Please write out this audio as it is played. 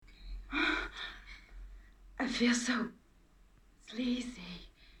feels so sleazy.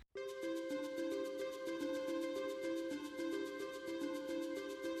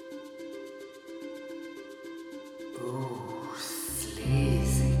 Ooh,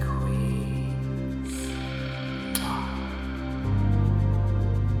 sleazy queens.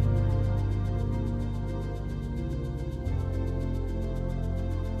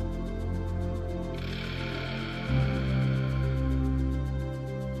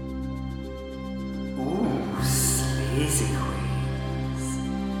 Ooh, sleazy queens.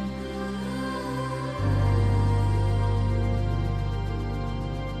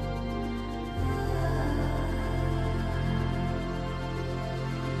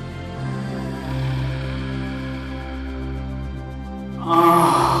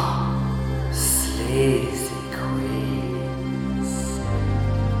 Oh, sleazy queens.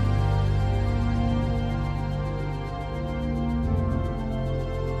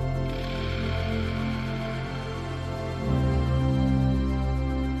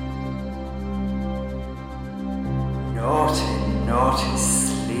 Naughty, naughty,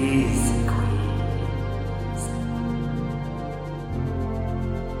 sleazy queens.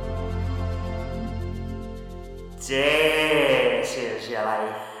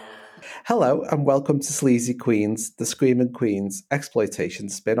 Hello and welcome to Sleazy Queens, the Screaming Queens exploitation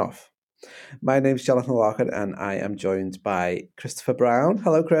spin-off. My name's Jonathan Larkin and I am joined by Christopher Brown.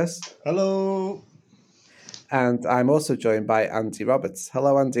 Hello, Chris. Hello. And I'm also joined by Andy Roberts.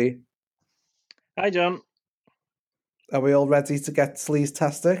 Hello, Andy. Hi, John. Are we all ready to get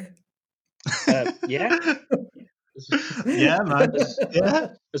sleaze-tastic? Yeah. Yeah, man. Yeah.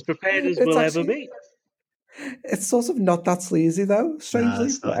 As prepared as It's we'll actually- ever be. It's sort of not that sleazy, though, strangely.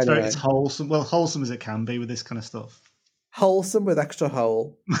 It's, but not. anyway, It's wholesome. Well, wholesome as it can be with this kind of stuff. wholesome with extra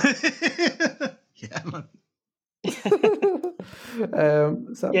hole. Yeah, man.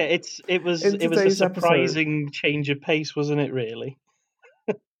 So Yeah, it was a today's surprising change of pace, wasn't it? Really.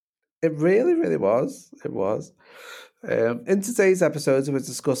 It really, really was. It was. In today's episode, we're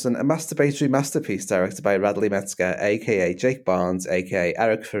discussing a masturbatory masterpiece directed by Radley Metzger, aka Jake Barnes, aka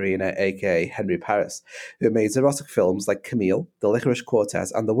Eric Farina, aka Henry Paris, who made erotic films like Camille, The Licorice Quartet,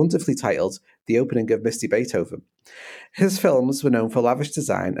 and the wonderfully titled The Opening of Misty Beethoven. His films were known for lavish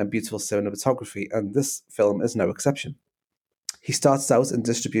design and beautiful cinematography, and this film is no exception. He started out in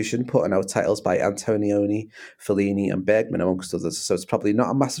distribution, putting out titles by Antonioni, Fellini, and Bergman, amongst others, so it's probably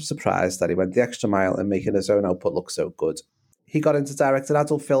not a massive surprise that he went the extra mile in making his own output look so good. He got into directing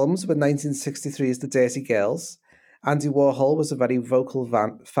adult films with 1963's The Dirty Girls. Andy Warhol was a very vocal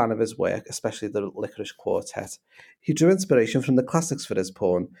fan of his work, especially The Licorice Quartet. He drew inspiration from the classics for his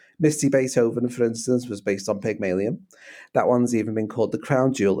porn. Misty Beethoven, for instance, was based on Pygmalion. That one's even been called the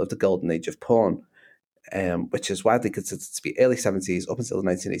crown jewel of the golden age of porn. Which is widely considered to be early 70s up until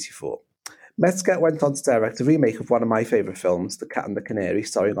 1984. Metzger went on to direct a remake of one of my favourite films, The Cat and the Canary,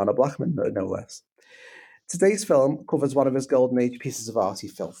 starring Honor Blackman, no less. Today's film covers one of his golden age pieces of arty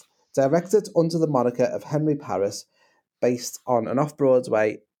filth. Directed under the moniker of Henry Paris, based on an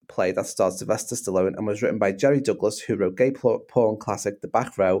off-Broadway play that stars Sylvester Stallone and was written by Jerry Douglas, who wrote gay porn classic The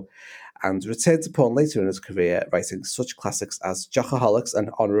Back Row, and returned to porn later in his career, writing such classics as Jockaholics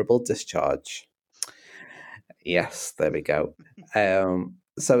and Honourable Discharge. Yes, there we go.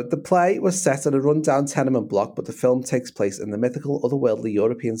 So the play was set in a rundown tenement block, but the film takes place in the mythical, otherworldly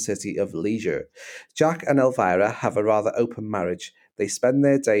European city of Leisure. Jack and Elvira have a rather open marriage. They spend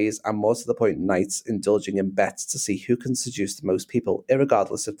their days, and more to the point nights, indulging in bets to see who can seduce the most people,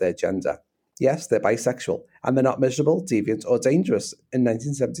 irregardless of their gender. Yes, they're bisexual, and they're not miserable, deviant, or dangerous in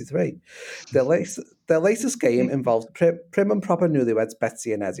 1973. Their latest game involved prim and proper newlyweds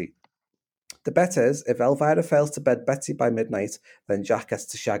Betsy and Eddie. The bet is, if Elvira fails to bed Betsy by midnight, then Jack gets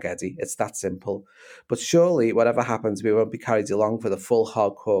to shag Eddie. It's that simple. But surely, whatever happens, we won't be carried along for the full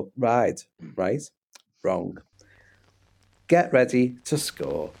hardcore ride, right? Wrong. Get ready to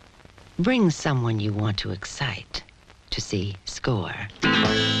score. Bring someone you want to excite to see Score.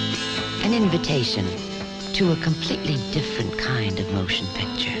 An invitation to a completely different kind of motion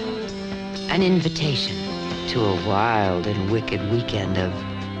picture. An invitation to a wild and wicked weekend of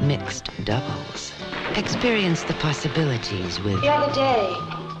mixed doubles. Experience the possibilities with... The other day,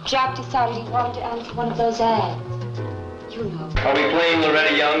 Jack decided he wanted to answer one of those ads. You know. Are we playing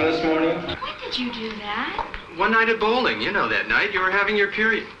Loretta Young this morning? When did you do that? One night at bowling. You know that night. You were having your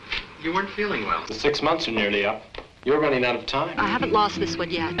period. You weren't feeling well. The 6 months are nearly up. You're running out of time. I haven't lost this one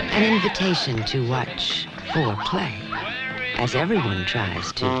yet. An invitation to watch foreplay, as everyone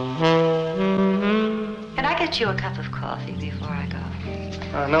tries to. Can I get you a cup of coffee before I go?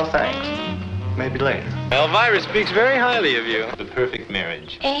 No, thanks. Maybe later. Elvira speaks very highly of you. The perfect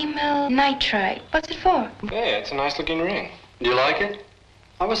marriage. Amyl nitrite. What's it for? Yeah, it's a nice-looking ring. Do you like it?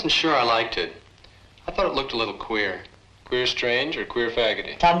 I wasn't sure I liked it. I thought it looked a little queer. Queer strange or queer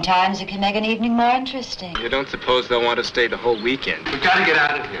faggoty? Sometimes it can make an evening more interesting. You don't suppose they'll want to stay the whole weekend? We've got to get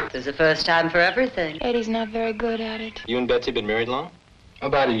out of here. There's a first time for everything. Eddie's not very good at it. You and Betsy been married long?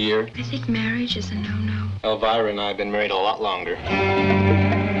 About a year. I think marriage is a no-no. Elvira and I have been married a lot longer.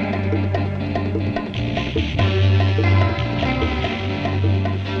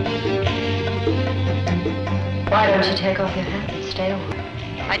 Why don't you take off your hat and stay a while?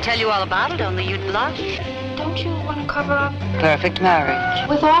 I'd tell you all about it, only you'd blush. Don't you want to cover up? Perfect marriage.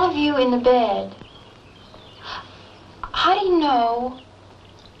 With all of you in the bed, how do you know?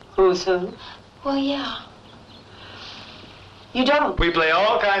 Who's who? Well, yeah. You don't. We play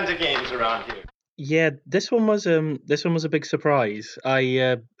all kinds of games around here. Yeah, this one was a big surprise.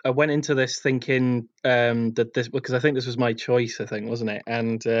 I went into this thinking that this, because I think this was my choice, I think, wasn't it?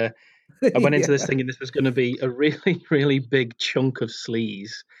 And I went into this thinking this was going to be a really, really big chunk of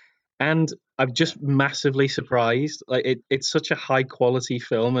sleaze, and I'm just massively surprised. Like it's such a high quality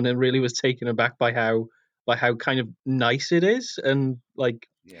film, and it really was taken aback by how kind of nice it is, and like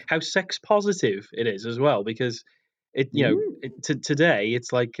how sex positive it is as well. Because today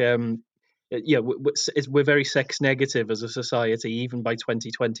it's like we're very sex negative as a society, even by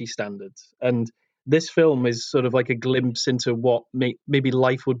 2020 standards, and this film is sort of like a glimpse into what maybe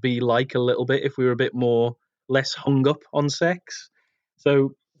life would be like a little bit if we were a bit more less hung up on sex.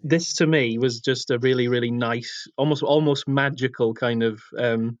 So this to me was just a really, really nice, almost magical kind of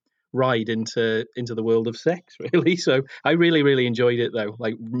ride into the world of sex, really. So I really, really enjoyed it, though,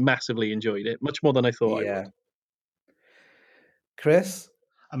 like massively enjoyed it, much more than I thought I would. Chris?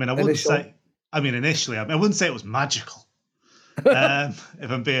 I mean, I wouldn't say, initially, I wouldn't say it was magical,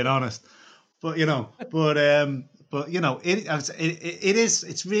 if I'm being honest. But it is.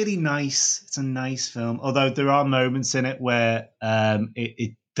 It's really nice. It's a nice film. Although there are moments in it where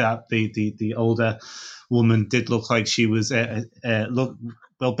the older woman did look like she was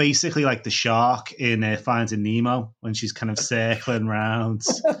basically like the shark in Finding Nemo when she's kind of circling round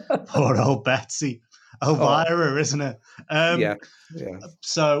poor old Betsy. Elvira, isn't it? Yeah.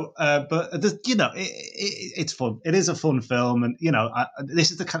 So, but it's fun. It is a fun film, and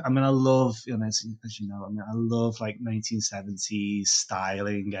this is the kind. I love, as you know, I love like 1970s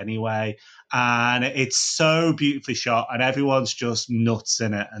styling anyway, and it's so beautifully shot, and everyone's just nuts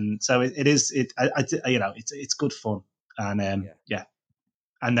in it, and so it is. It's good fun, and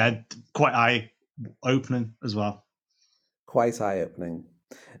and then quite eye opening as well. Quite eye opening.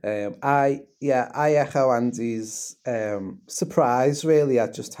 I echo Andy's surprise really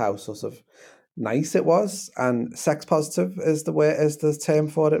at just how sort of nice it was, and sex positive is the term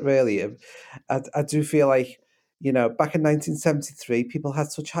for it really. I do feel like, back in 1973 people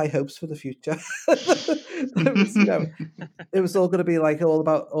had such high hopes for the future. It was all going to be like all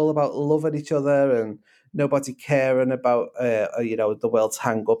about loving each other and nobody caring about the world's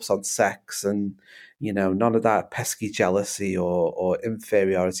hang-ups on sex, and none of that pesky jealousy or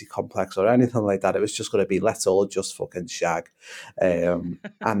inferiority complex or anything like that. It was just going to be, let's all just fucking shag, and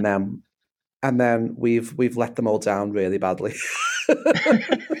then we've let them all down really badly.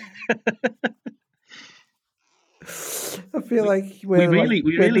 I feel like we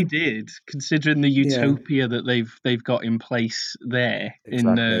really did, considering the utopia that they've got in place there.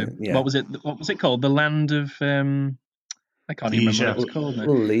 Exactly, in what was it called? The land of I can't even remember what it was called now.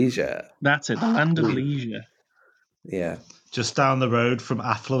 Leisure. That's it, the land of leisure. Yeah. Just down the road from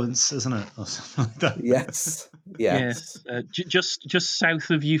affluence, isn't it? Or something like that. Yes. Just south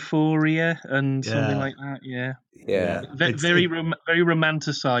of Euphoria and something like that. Yeah. Very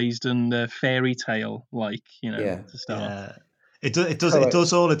romanticized and fairy tale like, to start. Yeah. It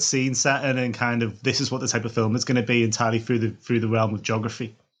does all its scene setting and kind of this is what the type of film it's going to be entirely through the realm of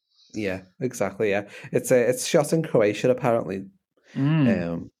geography. Yeah, exactly. Yeah, it's shot in Croatia apparently.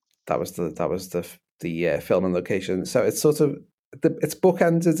 That was the filming location. So it's sort of it's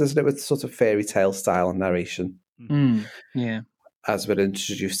bookended, isn't it, with sort of fairy tale style narration. Yeah. As we're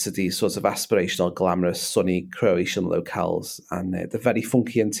introduced to these sorts of aspirational, glamorous, sunny Croatian locales and the very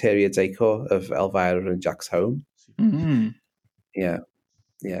funky interior decor of Elvira and Jack's home. Yeah.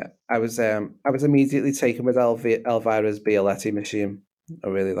 I was immediately taken with Elvira's Bialetti machine. I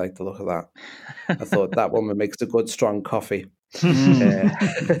really like the look of that. I thought that woman makes a good, strong coffee.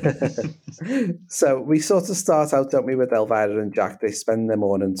 So we sort of start out, don't we, with Elvira and Jack. They spend their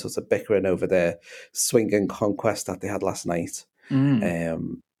morning sort of bickering over their swinging conquest that they had last night.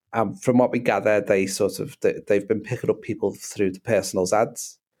 And from what we gather, they've been picking up people through the personals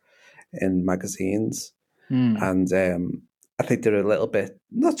ads. in magazines. Mm. And I think they're a little bit,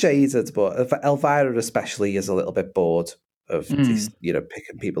 not jaded, but Elvira especially is a little bit bored of these,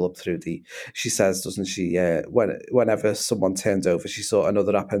 picking people up through she says, doesn't she, whenever someone turned over, she saw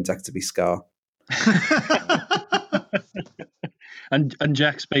another appendectomy scar. And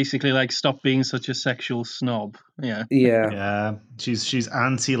Jack's basically like, stop being such a sexual snob. Yeah. Yeah. She's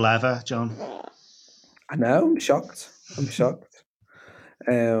anti-leather, John. I know, I'm shocked. I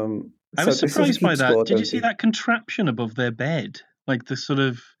was surprised by that. Did you see that contraption above their bed? Like the sort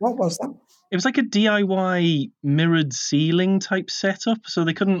of... What was that? It was like a DIY mirrored ceiling type setup. So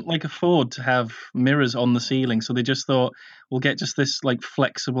they couldn't like afford to have mirrors on the ceiling. So they just thought, we'll get just this like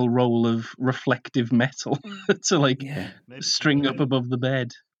flexible roll of reflective metal to like string up above the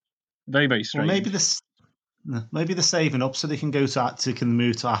bed. Very, very strange. Well, maybe they're saving up so they can can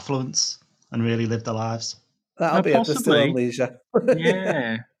move to affluence and really live their lives. That'll be possibly. It. They're still on leisure.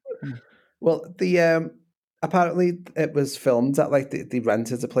 Yeah. Well, apparently it was filmed at like they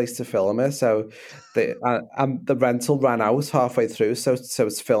rented a place to film it, so the rental ran out halfway through. So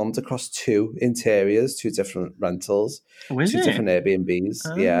it's filmed across two interiors, two different rentals, different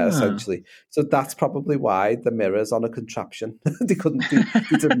Airbnbs. Yeah, essentially. So that's probably why the mirror's on a contraption. They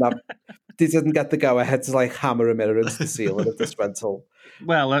didn't get the go ahead to like hammer a mirror into the ceiling of this rental.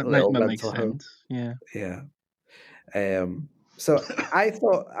 Well, that makes sense. Yeah. So I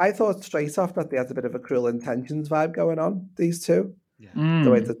thought straight off that they had a bit of a Cruel Intentions vibe going on, these two. Yeah.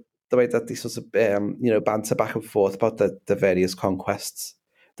 The way that they sort of banter back and forth about the various conquests,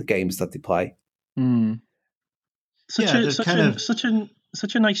 the games that they play. Such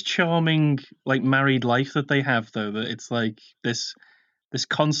a nice, charming like married life that they have, though. That it's like this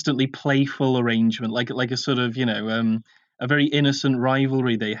constantly playful arrangement, like a sort of a very innocent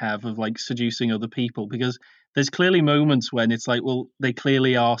rivalry they have of like seducing other people, because there's clearly moments when it's like, well, they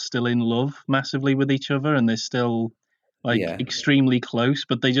clearly are still in love massively with each other and they're still like extremely close,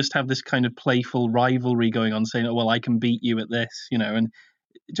 but they just have this kind of playful rivalry going on, saying, oh, well, I can beat you at this, and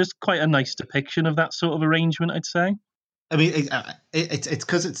just quite a nice depiction of that sort of arrangement, I'd say. I mean, it's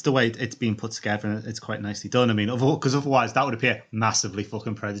because it's the way it's been put together and it's quite nicely done. I mean, because otherwise that would appear massively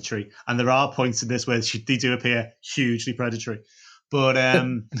fucking predatory. And there are points in this where they do appear hugely predatory. But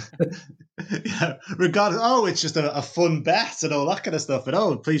regardless, it's just a fun bet and all that kind of stuff.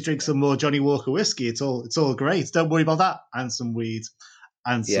 And please drink some more Johnny Walker whiskey. It's all great. Don't worry about that. And some weed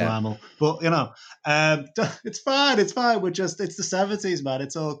and some ammo. But it's fine. It's fine. It's the 70s, man.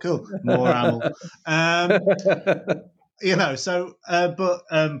 It's all cool. More ammo. But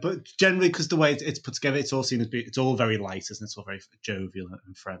generally, because the way it's put together, it's all seen as it's all very light, isn't it? It's all very jovial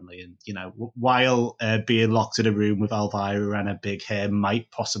and friendly. And while being locked in a room with Elvira and her big hair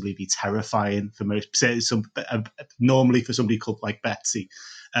might possibly be terrifying for most, normally for somebody called like Betsy,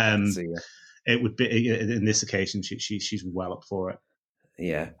 it would be in this occasion she's well up for it.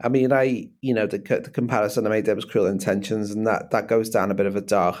 Yeah, I mean, the comparison I made there was Cruel Intentions, and that goes down a bit of a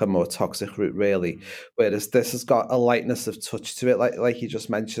darker, more toxic route, really. Whereas this has got a lightness of touch to it, like you just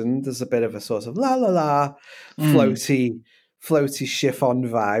mentioned. There's a bit of a sort of la la la, floaty chiffon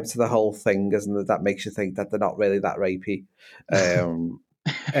vibe to the whole thing, isn't it? That makes you think that they're not really that rapey.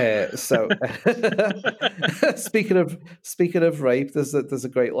 So speaking of rape, there's a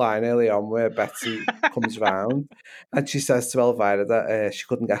great line early on where Betsy comes round and she says to Elvira that she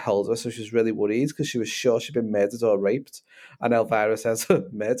couldn't get hold of her, so she was really worried because she was sure she'd been murdered or raped. And Elvira says,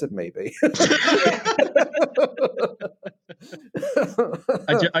 "Murdered, maybe."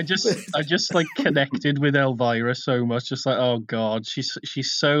 I just like connected with Elvira so much, just like, oh god,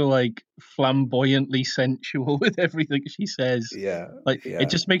 she's so like flamboyantly sensual with everything she says. It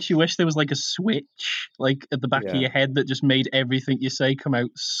just makes you wish there was like a switch like at the back of your head that just made everything you say come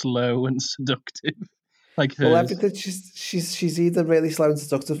out slow and seductive. Like hers. Well, everything she's either really slow and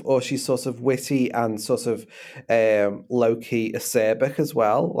seductive, or she's sort of witty and sort of low key acerbic as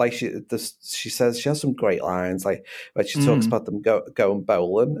well. Like she says she has some great lines, like when she talks about them going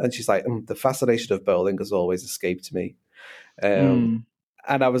bowling, and she's like, "The fascination of bowling has always escaped me."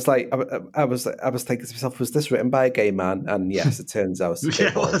 And I was like, I was thinking to myself, was this written by a gay man? And yes, it turns out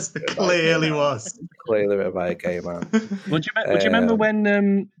it was. Clearly was. Clearly written by a gay man. Would you remember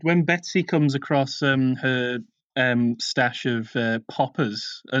when Betsy comes across her stash of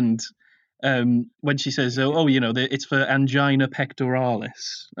poppers, and when she says, it's for angina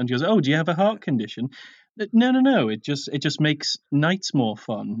pectoralis, and she goes, "Oh, do you have a heart condition?" No. It just makes nights more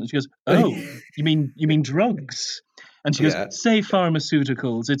fun. And she goes, "Oh, you mean drugs?" And she goes, Yeah. say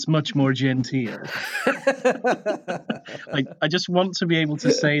pharmaceuticals, it's much more genteel. Like, I just want to be able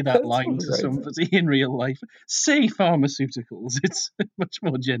to say that That's line to right. somebody in real life. Say pharmaceuticals, it's much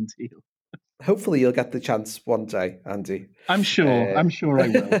more genteel. Hopefully you'll get the chance one day, Andy. I'm sure I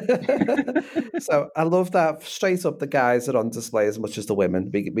will. So I love that straight up the guys are on display as much as the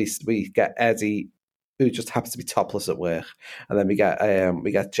women. We get Eddie, who just happens to be topless at work, and then we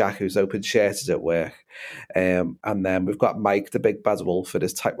get Jack, who's open shirted at work, and then we've got Mike, the big bad wolf, in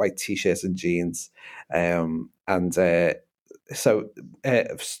his tight white t-shirt and jeans,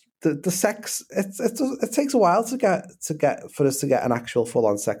 The sex it takes a while to get for us to get an actual full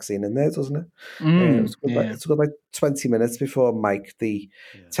on sex scene in there, doesn't it? It's a good like 20 minutes before Mike, the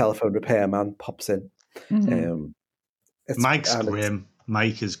telephone repairman, pops in. Mike's grim.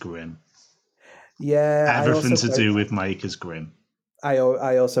 Mike is grim. Yeah, everything to do with Mike is grim. I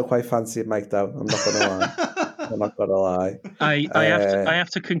also quite fancied Mike though. I'm not gonna lie. I'm not gonna lie. I have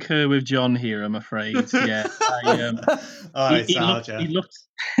to concur with John here. I'm afraid. Yeah.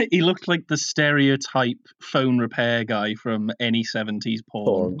 He looked like the stereotype phone repair guy from any 70s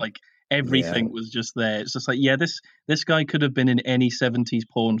porn. Like everything was just there. It's just like, yeah, this guy could have been in any 70s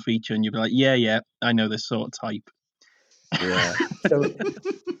porn feature, and you'd be like, yeah, I know this sort of type. Yeah.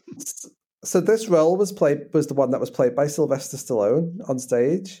 So this role was the one that was played by Sylvester Stallone on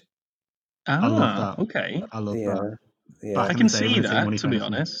stage. I love that. Okay. I love that. Yeah, I can see that, to be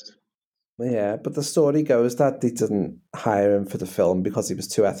honest. Yeah, but the story goes that they didn't hire him for the film because he was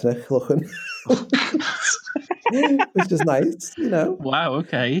too ethnic looking, which is nice, you know. Wow.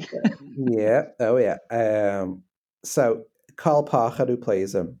 Okay. Yeah. Oh, yeah. So Carl Parker, who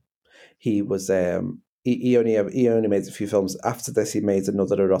plays him, he was he only made a few films. After this, he made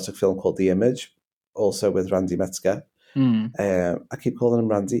another erotic film called The Image, also with Randy Metzger. I keep calling him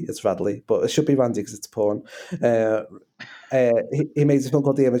Randy. It's Radley, but it should be Randy because it's porn. He made a film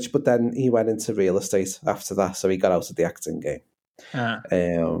called The Image, but then he went into real estate after that, so he got out of the acting game.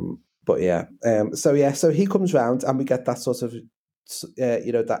 So he comes round, and we get that sort of,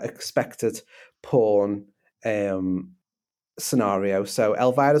 that expected porn scenario. So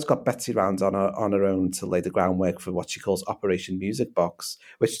Elvira's got Betsy round on her own to lay the groundwork for what she calls Operation Music Box,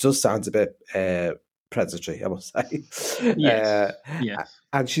 which does sound a bit predatory, I must say. Yes.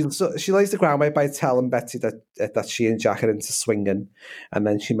 And she lays the groundwork by telling Betsy that she and Jack are into swinging, and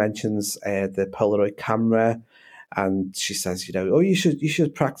then she mentions the Polaroid camera, and she says, you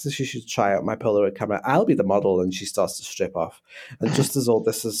should practice, you should try out my Polaroid camera. I'll be the model, and she starts to strip off. And just as all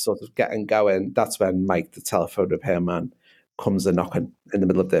this is sort of getting going, that's when Mike, the telephone repairman, comes a knocking in the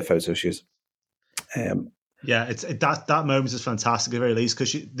middle of their photo shoot. Yeah, that moment is fantastic at the very least,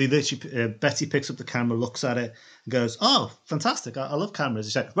 because Betty picks up the camera, looks at it, and goes, "Oh, fantastic! I love cameras."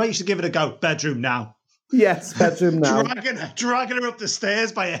 She said, "Right, you should give it a go. Bedroom now." Yes, bedroom now. dragging her up the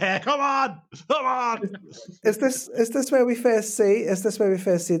stairs by her hair. Come on. Is this where we first see? Is this where we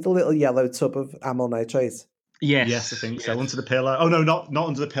first see the little yellow tub of amyl nitrate? Yes, I think so. Under the pillow. Oh no, not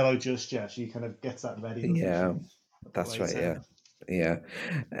under the pillow just yet. She kind of gets that ready. Yeah, that's right. Yeah. Yeah,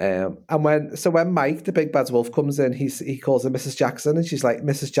 and when Mike, the big bad wolf, comes in, he calls her Mrs. Jackson, and she's like,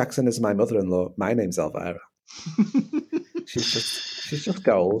 "Mrs. Jackson is my mother-in-law. My name's Elvira." she's just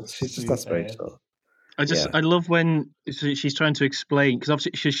gold. She's just aspirational. I love when she's trying to explain, because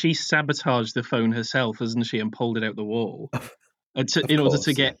obviously she sabotaged the phone herself, hasn't she, and pulled it out the wall in order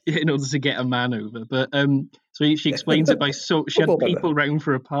to get a man over. But so she explains it by she had people round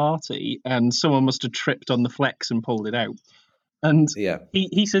for a party, and someone must have tripped on the flex and pulled it out. And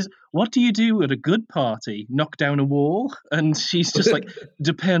he says, "What do you do at a good party? Knock down a wall?" And she's just like,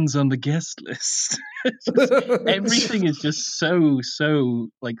 "Depends on the guest list." Everything is just so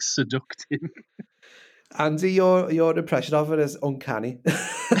like seductive. Andy, your impression of it is uncanny.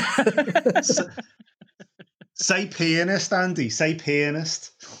 Say pianist, Andy. Say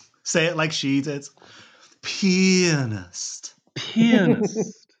pianist. Say it like she did. Pianist.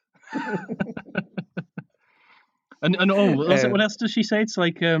 And what else does she say? It's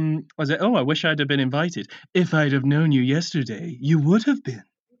like, was it? "Oh, I wish I'd have been invited. If I'd have known you yesterday, you would have been."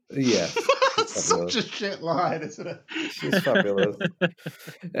 Yeah, that's such a shit line, isn't it? She's fabulous.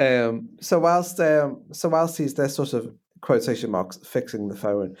 So whilst he's there, sort of quotation marks, fixing the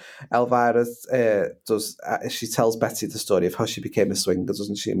phone, Elvira she tells Betsy the story of how she became a swinger,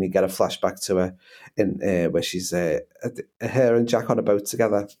 doesn't she? And we get a flashback to her in where she's her and Jack on a boat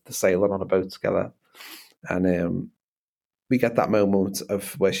together, the sailing on a boat together. And we get that moment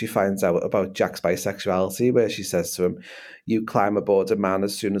of where she finds out about Jack's bisexuality, where she says to him, "You climb aboard a man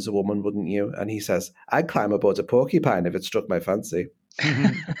as soon as a woman, wouldn't you?" And he says, "I'd climb aboard a porcupine if it struck my fancy."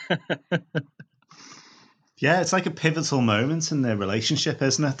 Yeah, it's like a pivotal moment in their relationship,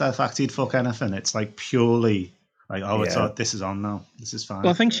 isn't it? The fact he'd fuck anything. It's like purely like, it's this is on now. This is fine.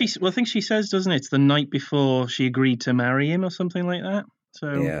 Well, I think she says, doesn't it? It's the night before she agreed to marry him or something like that.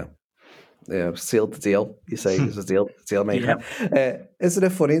 So yeah, sealed the deal. You say it was a deal maker. Isn't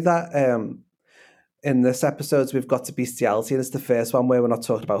it funny that in this episode we've got to bestiality, and it's the first one where we're not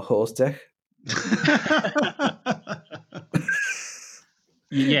talking about horse dick.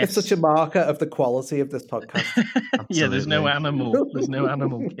 Yes. It's such a marker of the quality of this podcast. Yeah, there's no animal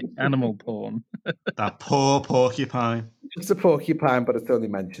porn. That poor porcupine. It's a porcupine, but it's only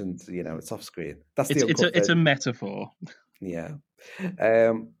mentioned, it's off screen. It's a metaphor. Yeah.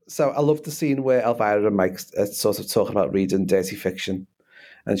 So I love the scene where Elvira and Mike sort of talking about reading dirty fiction,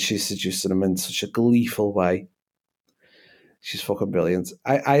 and she's seducing him in such a gleeful way. She's fucking brilliant.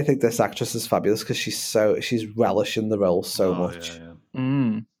 I think this actress is fabulous because she's relishing the role so much. Yeah.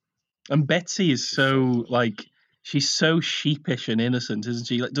 And Betsy is so she's so sheepish and innocent, isn't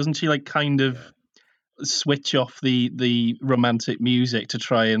she? Doesn't she kind of switch off the romantic music to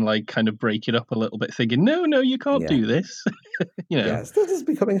try and kind of break it up a little bit, thinking, no, you can't do this. Yes, this is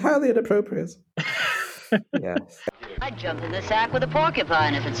becoming highly inappropriate. Yes. I'd jump in the sack with a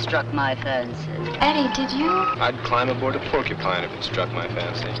porcupine if it struck my fancy. Eddie, did you? I'd climb aboard a porcupine if it struck my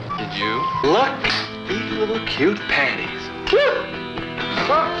fancy. Did you? Look! These little cute panties.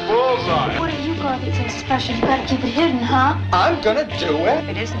 Bullseye! What have you got that's so special? You gotta keep it hidden, huh? I'm gonna do it.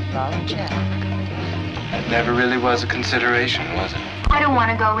 It isn't love, Jack. That never really was a consideration, was it? I don't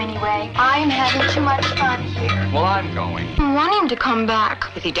want to go anyway. I'm having too much fun here. Well, I'm going. I want him to come back.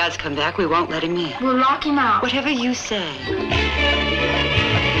 If he does come back, we won't let him in. We'll lock him out. Whatever you say.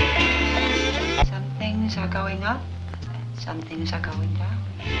 Some things are going up, some things are going down.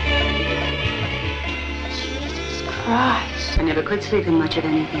 Jesus Christ. I never could sleep in much of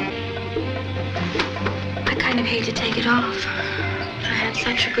anything. I kind of hate to take it off. I had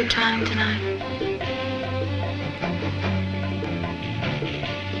such a good time tonight.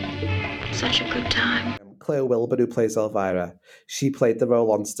 Such a good time. Claire Wilbur, who plays Elvira, she played the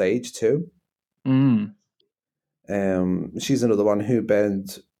role on stage too. She's another one who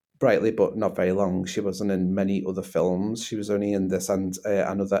burned brightly, but not very long. She wasn't in many other films. She was only in this and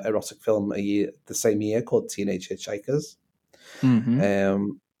another erotic film the same year called Teenage Hitchhikers.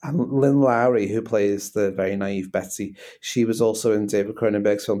 And Lynn Lowry, who plays the very naive Betsy, she was also in David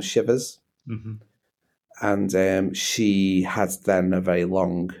Cronenberg's film Shivers. And she had then a very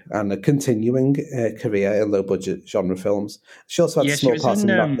long and a continuing career in low-budget genre films. She also had a small part in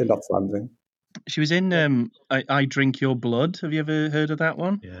Knots Landing. She was in I Drink Your Blood. Have you ever heard of that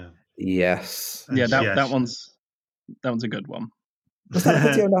one? Yeah. Yes. Yeah, that one's a good one. Was that a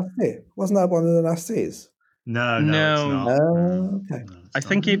Video Nasty? Wasn't that one of the Nasties? No. No. It's not. Oh, okay. I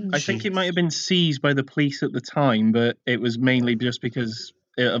think it might have been seized by the police at the time, but it was mainly just because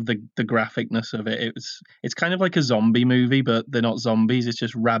of the graphicness of it. It's kind of like a zombie movie, but they're not zombies. It's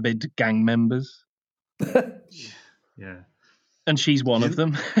just rabid gang members. Yeah. And she's one of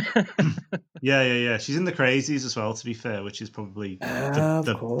them. Yeah. She's in The Crazies as well, to be fair, which is probably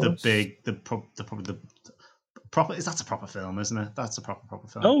the proper. That's a proper film, isn't it? That's a proper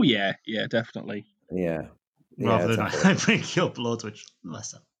film. Oh yeah, definitely. Yeah. Rather than I Drink Your Blood, which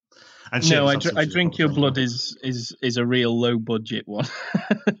less. And no, I Drink Your Blood is a real low budget one.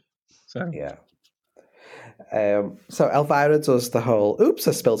 So yeah. So Elvira does the whole, oops,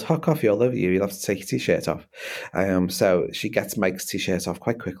 I spilled hot coffee all over you. You'll have to take your t-shirt off. So she gets Mike's t-shirt off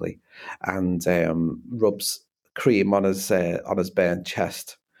quite quickly and rubs cream on his burnt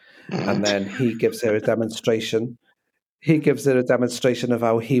chest. And then he gives her a demonstration. He gives her a demonstration of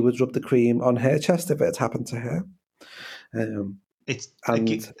how he would rub the cream on her chest if it had happened to her.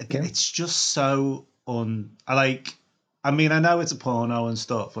 It's just so I mean, I know it's a porno and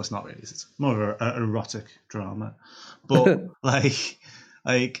stuff, but it's not really. It's more of an erotic drama. But like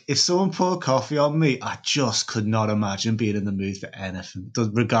if someone poured coffee on me, I just could not imagine being in the mood for anything,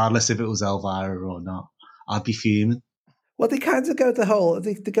 regardless if it was Elvira or not. I'd be fuming. Well, they kind of go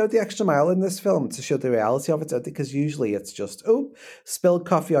they go the extra mile in this film to show the reality of it, because usually it's just, spilled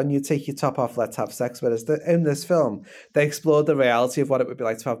coffee on you, take your top off, let's have sex. Whereas in this film, they explored the reality of what it would be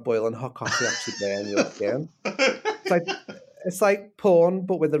like to have boiling hot coffee actually burn your skin. It's like porn,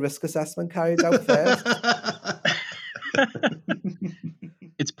 but with a risk assessment carried out first.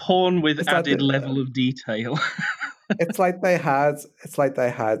 It's porn with added level of detail. It's like they had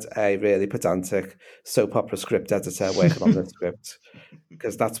a really pedantic soap opera script editor working on the script,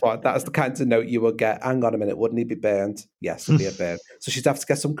 because that's the kind of note you would get. Hang on a minute, wouldn't he be burned? Yes, he'd be a burn. So she'd have to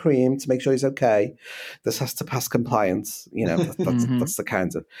get some cream to make sure he's okay. This has to pass compliance. That's the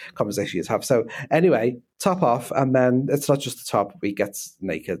kind of conversation you'd have. So anyway, top off, and then it's not just the top. We get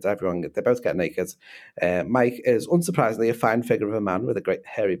naked. They both get naked. Mike is unsurprisingly a fine figure of a man with a great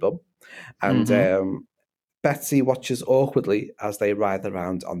hairy bum, and Betsy watches awkwardly as they writhe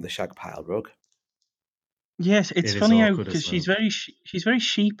around on the shag pile rug. Yes, it's funny how because she's very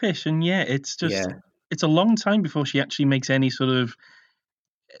sheepish, and it's just it's a long time before she actually makes any sort of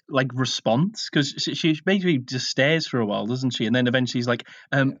response, because she basically just stares for a while, doesn't she? And then eventually she's like,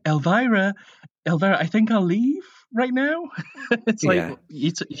 Elvira, I think I'll leave right now.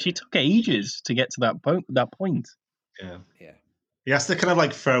 It's she took ages to get to that point. Yeah. He has to kind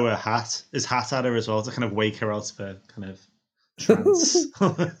of throw his hat at her as well to kind of wake her out of her kind of trance.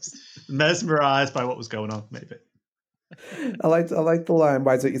 Mesmerized by what was going on, maybe. I like the line,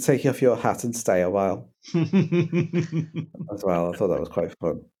 why don't you take off your hat and stay a while? As well. I thought that was quite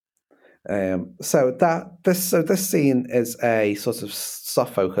fun. So this scene is a sort of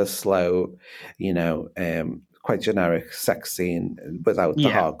soft focus, slow, quite generic sex scene without the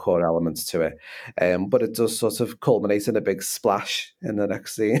hardcore elements to it. But it does sort of culminate in a big splash in the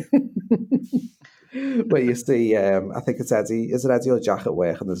next scene. Where you see, I think it's Eddie. Is it Eddie or Jack at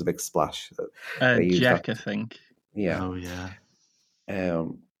work? And there's a big splash. Jack, I think. Yeah. Oh yeah.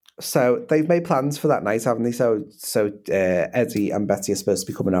 So they've made plans for that night, haven't they? So Eddie and Betty are supposed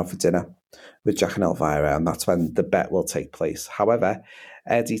to be coming out for dinner with Jack and Elvira, and that's when the bet will take place. However,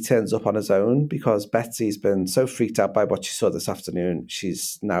 Eddie turns up on his own because Betty's been so freaked out by what she saw this afternoon.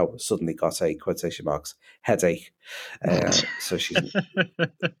 She's now suddenly got a, quotation marks, headache. So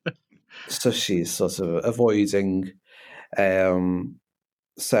she's sort of avoiding.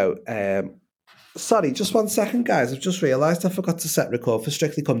 Sorry, just 1 second, guys. I've just realised I forgot to set record for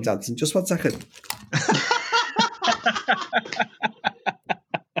Strictly Come Dancing. Just 1 second.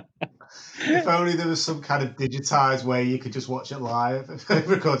 If only there was some kind of digitised way you could just watch it live. If they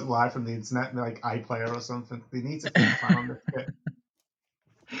record it live from the internet, like iPlayer or something. They need to put a plan on this bit.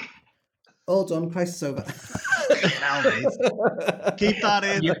 All done, crisis over. Now, mate. Keep that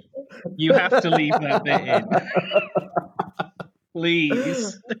in. You have to leave that bit in.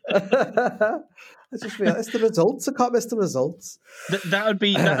 Please. I just realised it's the results. I can't miss the results. That would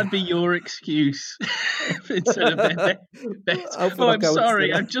be your excuse. Instead of I'm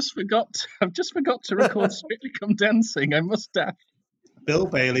sorry. I've just forgot to record Strictly Come Dancing. I must have. Bill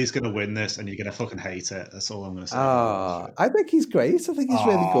Bailey's going to win this, and you're going to fucking hate it. That's all I'm going to say. I think he's great. I think he's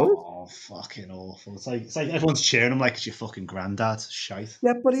really good. Oh, fucking awful. It's like everyone's cheering him like it's your fucking granddad. Shite.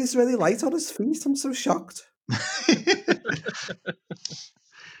 Yeah, but he's really light on his feet. I'm so shocked.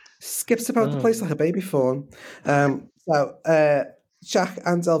 Skips about the place like a baby fawn. Jack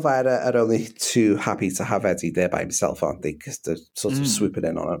and Elvira are only too happy to have Eddie there by himself, aren't they? Because they're sort of swooping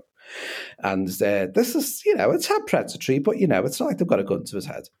in on him. And this is, it's had predatory, but, it's not like they've got a gun to his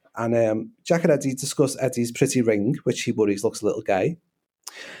head. And Jack and Eddie discuss Eddie's pretty ring, which he worries looks a little gay,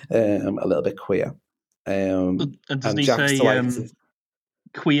 a little bit queer. And doesn't he say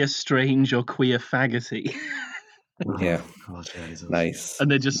queer strange or queer faggoty? Yeah. Oh, nice.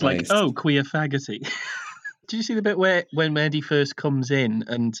 And they're just like, oh, queer faggoty. Did you see the bit where when Eddie first comes in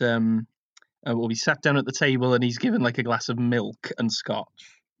and we sat down at the table and he's given like a glass of milk and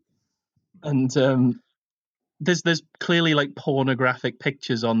scotch? And there's clearly like pornographic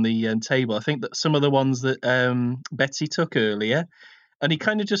pictures on the table. I think that some of the ones that Betsy took earlier, and he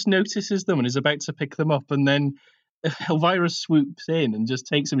kind of just notices them and is about to pick them up, and then Elvira swoops in and just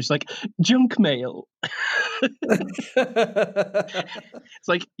takes them. She's like, junk mail. It's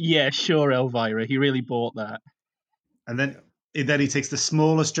like, yeah, sure, Elvira, he really bought that. And then he takes the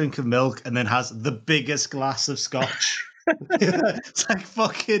smallest drink of milk and then has the biggest glass of scotch. It's like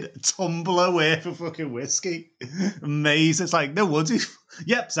fucking tumbler worth of fucking whiskey. Amazing. It's like, no wonder.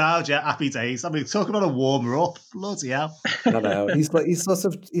 Yep, sound, yeah, happy days. I mean, talking about a warmer up. Bloody hell. I know. He's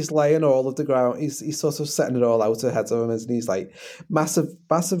laying all of the ground. He's sort of setting it all out ahead of him, and he's like,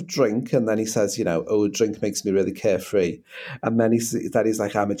 massive drink, and then he says, a drink makes me really carefree. And then he's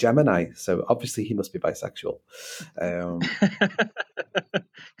like, I'm a Gemini, so obviously he must be bisexual.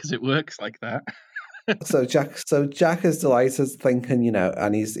 Because it works like that. So Jack is delighted, thinking,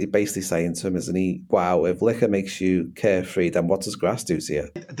 and he's basically saying to him, isn't he, wow, if liquor makes you carefree, then what does grass do to you?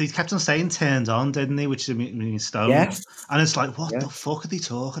 They kept on saying turned on, didn't they? Which means stoned. Yes. And it's like, what the fuck are they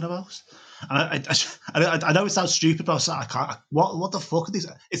talking about? I know it sounds stupid, but I can't. What the fuck are these?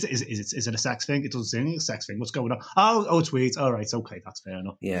 Is it a sex thing? It doesn't seem like a sex thing. What's going on? Oh, it's weird. All right, okay, that's fair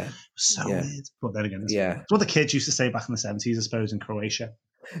enough. Yeah, so yeah. weird. But then again, Yeah. it's what the kids used to say back in the 70s, I suppose, in Croatia.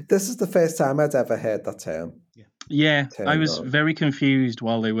 This is the first time I'd ever heard that term. Yeah, I was on. very confused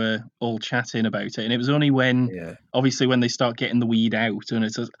while they were all chatting about it, and it was only when, obviously, when they start getting the weed out, and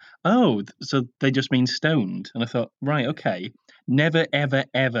it says, "Oh, so they just mean stoned," and I thought, right, okay, never, ever,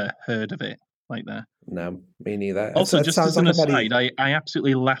 ever heard of it like that. No, me neither. Also, it just sounds as an like a very- aside, I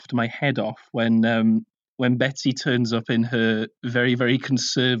absolutely laughed my head off when Betsy turns up in her very, very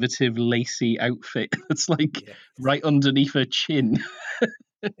conservative, lacy outfit. It's like right underneath her chin.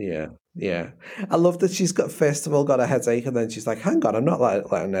 Yeah. I love that she's first of all got a headache, and then she's like, hang on, I'm not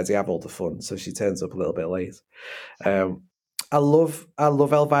letting Eddie have all the fun. So she turns up a little bit late. I love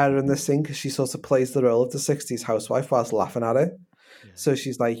Elvira in this scene because she sort of plays the role of the 60s housewife whilst laughing at it. Yeah. So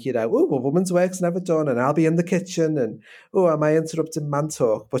she's like, oh, a woman's work's never done, and I'll be in the kitchen, and oh, am I interrupting man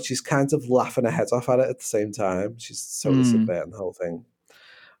talk? But she's kind of laughing her head off at it at the same time. She's totally subverting the whole thing.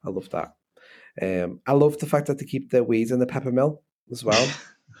 I love that. I love the fact that they keep the weed in the peppermill as well.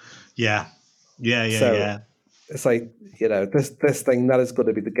 Yeah. It's like, this thing that is going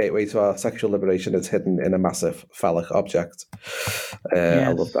to be the gateway to our sexual liberation is hidden in a massive phallic object.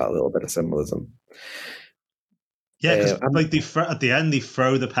 I love that little bit of symbolism. Yeah, because at the end, they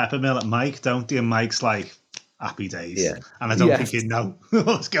throw the peppermill at Mike, don't they? And Mike's like, happy days. Yeah. And I don't think he'd know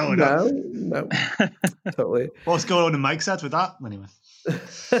what's going on. No, totally. What's going on in Mike's head with that? Anyway.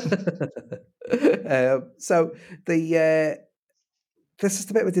 So this is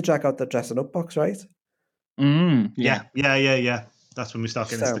the bit where they drag out the dressing up box, right? Yeah. That's when we start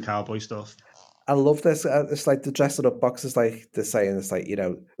getting into the cowboy stuff. I love this. It's like the dressing up box is like they're saying, it's like,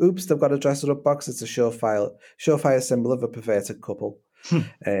 oops, they've got a dressing up box. It's a surefire symbol of a perverted couple.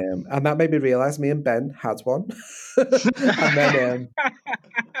 And that made me realise me and Ben had one. And then,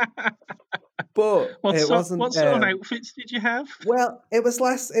 but what it wasn't. What sort of outfits did you have? Well, it was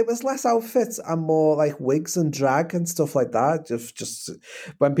less outfits and more like wigs and drag and stuff like that. Just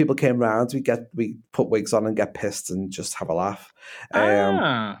when people came round, we put wigs on and get pissed and just have a laugh.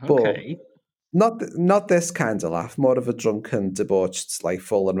 Okay. But not this kind of laugh, more of a drunken, debauched, like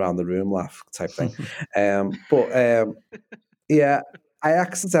falling around the room laugh type thing. Yeah. I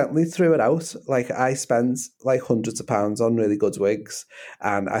accidentally threw it out. Like, I spent like hundreds of pounds on really good wigs,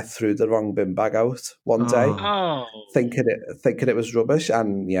 and I threw the wrong bin bag out one day, thinking it was rubbish,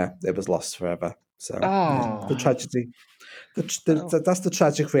 and it was lost forever. So the tragedy. That's the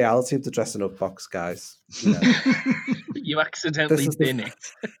tragic reality of the dressing up box, guys. You accidentally bin it.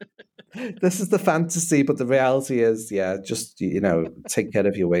 This is the fantasy, but the reality is, just take care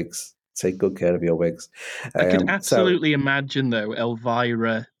of your wigs. Take good care of your wigs. I can absolutely imagine, though,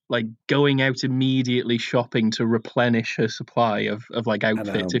 Elvira like going out immediately shopping to replenish her supply of like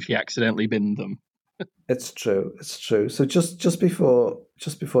outfits if she accidentally binned them. It's true. So just before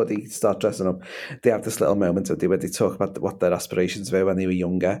they start dressing up, they have this little moment where they talk about what their aspirations were when they were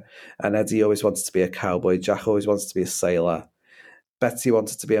younger. And Eddie always wanted to be a cowboy. Jack always wanted to be a sailor. Betsy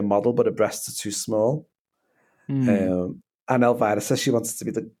wanted to be a model, but her breasts are too small. And Elvira says she wants to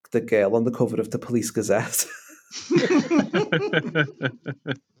be the girl on the cover of the Police Gazette.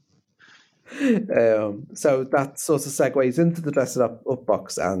 So that sort of segues into the dressing up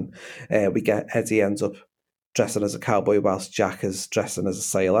box, and we get Eddie ends up dressing as a cowboy whilst Jack is dressing as a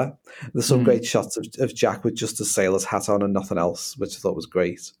sailor. There's some great shots of Jack with just a sailor's hat on and nothing else, which I thought was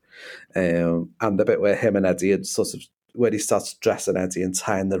great. And the bit where him and Eddie had where he starts dressing Eddie and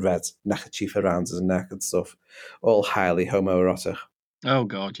tying the red neckerchief around his neck and stuff, all highly homoerotic. Oh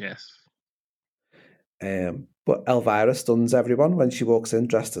God, yes. But Elvira stuns everyone when she walks in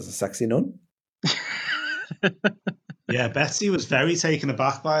dressed as a sexy nun. Yeah, Betsy was very taken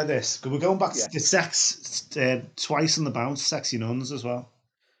aback by this. We're going back to sex twice on the bounce, sexy nuns as well.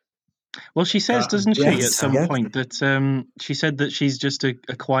 Well, she says, doesn't she, at some point that she said that she's just a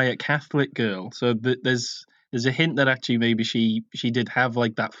quiet Catholic girl. So there's a hint that actually maybe she did have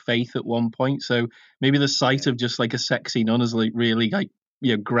like that faith at one point. So maybe the sight of just like a sexy nun has like really like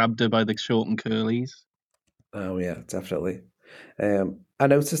grabbed her by the short and curlies. Oh yeah, definitely. I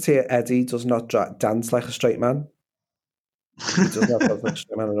noticed here Eddie does not dance like a straight man. He does not dance like a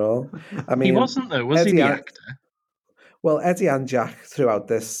straight man at all. I mean, he wasn't though, was he the actor? Well, Eddie and Jack throughout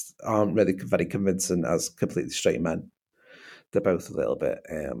this aren't really very convincing as completely straight men. They're both a little bit,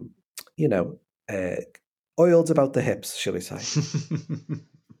 oiled about the hips, shall we say.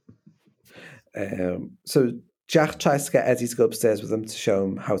 So Jack tries to get Eddie to go upstairs with him to show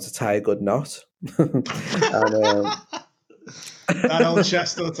him how to tie a good knot. That old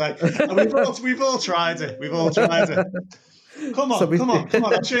chestnut type. And we've all tried it. We've all tried it. Come on. I'll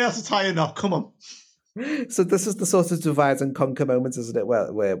show you how to tie a knot. Come on. So this is the sort of divide and conquer moment, isn't it?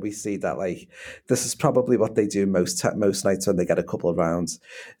 Where we see that like this is probably what they do most nights when they get a couple of rounds.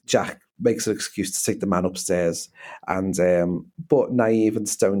 Jack makes an excuse to take the man upstairs, and but naive and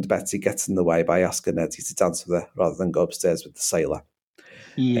stoned Betsy gets in the way by asking Eddie to dance with her rather than go upstairs with the sailor.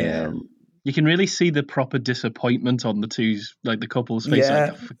 Yeah. You can really see the proper disappointment on the couple's face.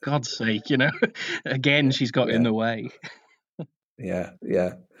 Yeah. Like, for God's sake, again, she's got in the way. Yeah.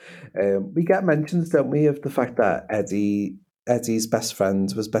 We get mentions, don't we, of the fact that Eddie's best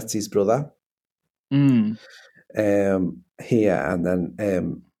friend was Betsy's brother. Mm. Here, and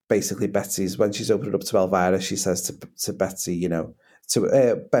then basically Betsy's, when she's opening up to Elvira, she says to Betsy,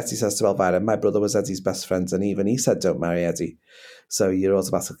 Betsy says to Elvira, my brother was Eddie's best friend, and even he said don't marry Eddie. So you're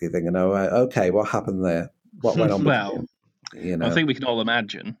automatically thinking, oh, okay, what happened there? What went on? Well, I think we can all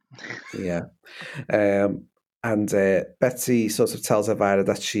imagine. Yeah. And Betsy sort of tells Elvira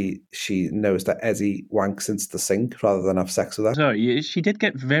that she knows that Eddie wanks into the sink rather than have sex with her. Sorry, she did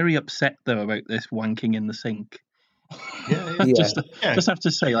get very upset though about this wanking in the sink. Yeah. Just have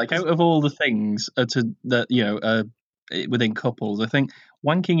to say, like, out of all the things within couples, I think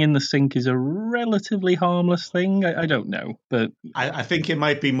wanking in the sink is a relatively harmless thing. I don't know, but I think it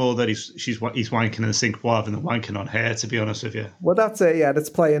might be more that he's wanking in the sink rather than wanking on her. To be honest with you, well, that's it. Yeah, it's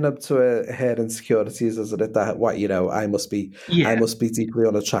playing up to her insecurities, isn't it? That I must be deeply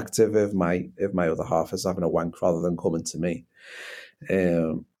unattractive if my other half is having a wank rather than coming to me.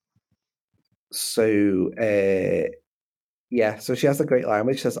 So she has a great line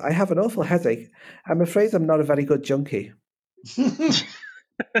which says, I have an awful headache. I'm afraid I'm not a very good junkie.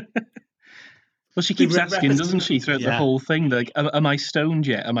 Well, she keeps asking, doesn't she, throughout the whole thing, like, am I stoned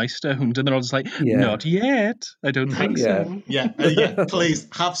yet? Am I stoned? And they're all just like, not yet. I don't think so. Yeah, please,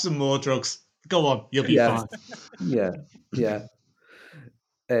 have some more drugs. Go on, you'll be fine. Yeah.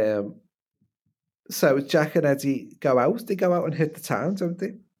 So Jack and Eddie go out. They go out and hit the town, don't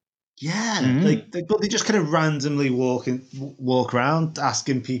they? Yeah, but they just kind of randomly walk around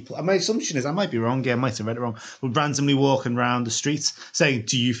asking people. And my assumption is, I might be wrong, I might have read it wrong, but randomly walking around the streets saying,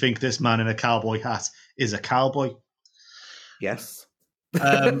 do you think this man in a cowboy hat is a cowboy? Yes.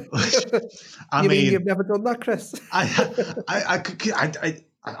 I mean, you've never done that, Chris?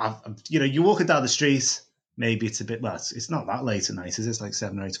 You're walking down the street, maybe it's a bit, well, it's not that late at night, is it? It's like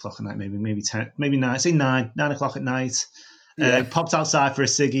 7 or 8 o'clock at night, maybe 10, maybe 9, say 9 o'clock at night. Popped outside for a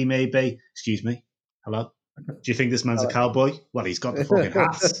ciggy, maybe. Excuse me. Hello? Do you think this man's a cowboy? Well, he's got the fucking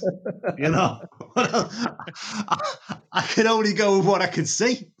hat. I can only go with what I can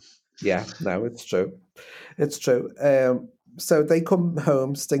see. Yeah, no, it's true. It's true. So they come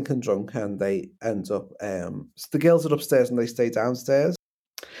home stinking drunk and they end up... so the girls are upstairs and they stay downstairs.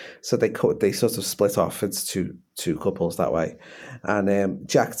 So they sort of split off into two couples that way. And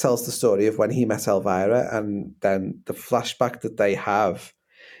Jack tells the story of when he met Elvira, and then the flashback that they have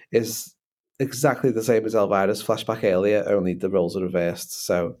is exactly the same as Elvira's flashback earlier, only the roles are reversed.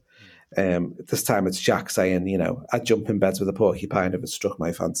 So this time it's Jack saying, I'd jump in bed with a porcupine if it struck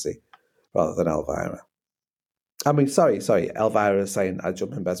my fancy, rather than Elvira. I mean, sorry, Elvira is saying I'd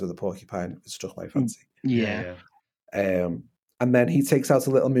jump in bed with a porcupine if it struck my fancy. Yeah. And then he takes out a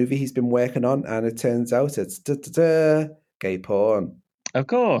little movie he's been working on, and it turns out it's gay porn. Of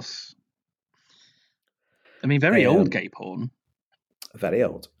course. I mean, very old gay porn. Very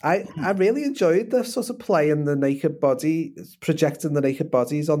old. I really enjoyed the sort of play in the naked body, projecting the naked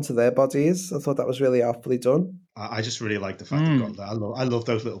bodies onto their bodies. I thought that was really artfully done. I just really like the fact they've got that. I love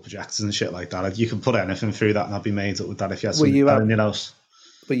those little projectors and shit like that. You can put anything through that and I'd be made up with that if you had something in your house.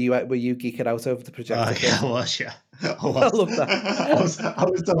 Were you geeking out over the projector? Yeah, I was, yeah. I love that. I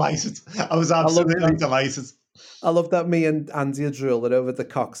was delighted. I was absolutely delighted. I love that me and Andy are drooling over the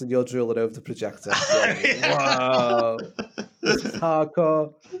cocks and you're drooling over the projector. Yeah. Wow. This is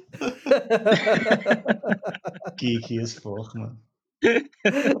hardcore. Geeky as fuck, man.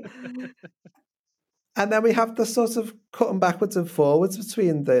 And then we have the sort of cutting backwards and forwards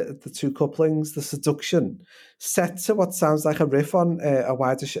between the two couplings, the seduction, set to what sounds like a riff on a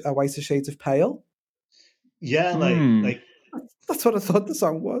whiter shade of pale. Yeah, like that's what I thought the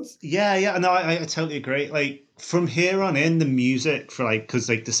song was. Yeah, no, I totally agree. Like from here on in, the music for because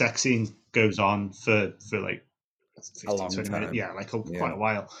the sex scene goes on for 15, a long 20 time. minutes, quite a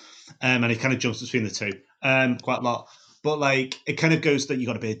while, and it kind of jumps between the two, quite a lot. But it kind of goes that you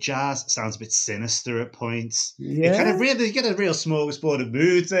got a bit of jazz. It sounds a bit sinister at points. Yeah, it kind of really, you get a real smorgasbord of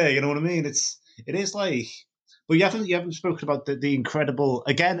moods there. You know what I mean? It is like, But you haven't spoken about the incredible,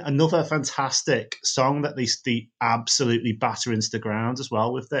 again, another fantastic song that they absolutely batter into the ground as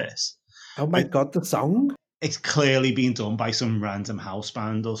well with this. Oh my God, the song? It's clearly been done by some random house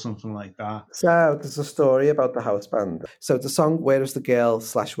band or something like that. So there's a story about the house band. So the song "Where Is the Girl"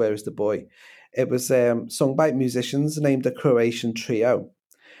 / "Where Is the Boy," it was sung by musicians named the Croatian Trio,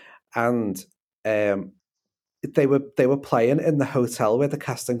 and they were playing in the hotel where the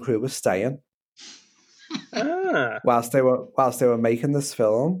cast and crew were staying. Whilst they were making this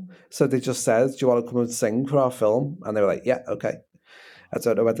film. So they just said, "Do you want to come and sing for our film?" And they were like, "Yeah, okay." I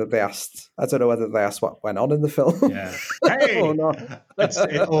don't know whether they asked what went on in the film. Yeah. Hey! Or not.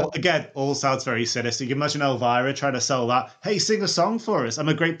 It all sounds very sinister. You can imagine Elvira trying to sell that. Hey, sing a song for us. I'm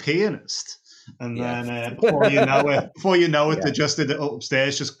a great pianist. And then before you know it, they're just in the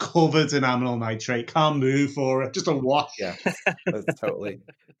upstairs, just covered in amyl nitrate. Can't move for it. Just a wash. Yeah, that's totally,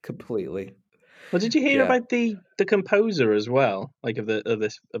 completely. Well, did you hear about the composer as well, like of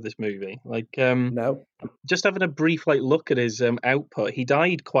this movie? Like, no. Just having a brief look at his output, he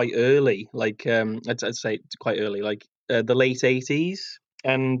died quite early. I'd say quite early, the late 80s,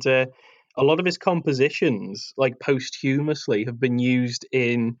 and a lot of his compositions, posthumously, have been used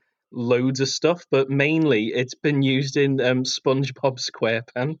in loads of stuff, but mainly it's been used in SpongeBob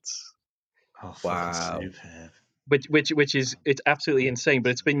SquarePants. Oh, wow! Superb. Which is, it's absolutely insane, but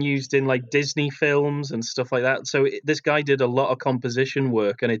it's been used in Disney films and stuff like that. So this guy did a lot of composition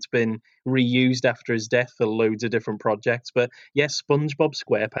work, and it's been reused after his death for loads of different projects. But yes, SpongeBob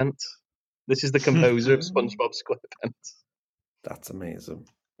SquarePants. This is the composer of SpongeBob SquarePants. That's amazing.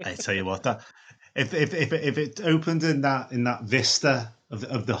 I tell you what, that if it opened in that vista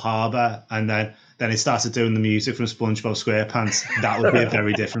of the harbour, and then it started doing the music from SpongeBob SquarePants, that would be a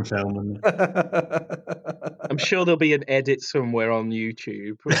very different film, wouldn't it? I'm sure there'll be an edit somewhere on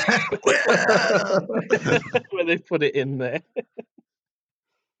YouTube where they put it in there.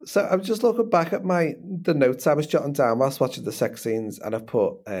 So I'm just looking back at the notes I was jotting down whilst watching the sex scenes, and I've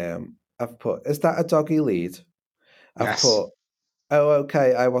put, is that a doggy lead? Yes. I've put, oh,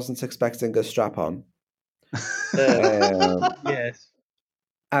 okay, I wasn't expecting a strap on. Yes.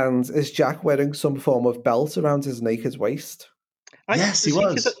 And is Jack wearing some form of belt around his naked waist? Yes, he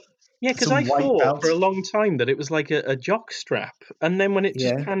was. Because I thought for a long time that it was like a jock strap, and then when it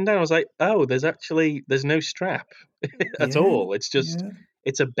just panned down, I was like, "Oh, there's no strap at all. It's just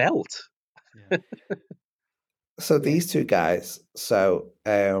it's a belt." Yeah. So these two guys. So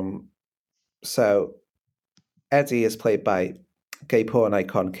Eddie is played by gay porn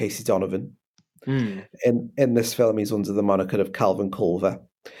icon Casey Donovan. In this film, he's under the moniker of Calvin Culver,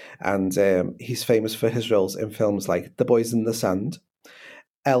 and he's famous for his roles in films like The Boys in the Sand,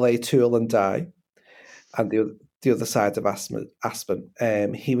 L.A. Tool and Die, and the Other Side of Aspen.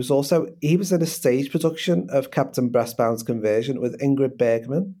 He was in a stage production of Captain Breastbound's Conversion with Ingrid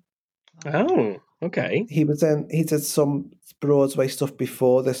Bergman. Oh, okay. He did some Broadway stuff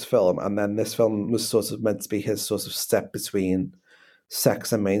before this film, and then this film was sort of meant to be his sort of step between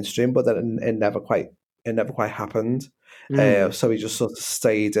sex and mainstream, but then it never quite happened. So he just sort of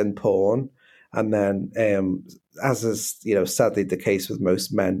stayed in porn, and then as is sadly the case with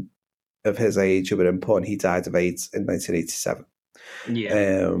most men of his age who were in porn, he died of AIDS in 1987.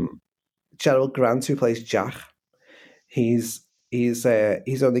 Yeah. Gerald Grant, who plays Jack, he's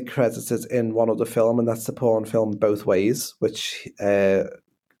only credited in one other film, and that's the porn film Both Ways, which I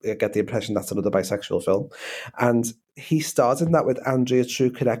get the impression that's another bisexual film. And he starred in that with Andrea True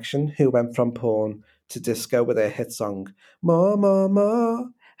Connection, who went from porn to disco with their hit song, More, More, More,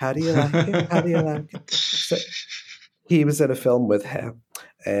 How Do You Like It? How Do You Like It? So he was in a film with her.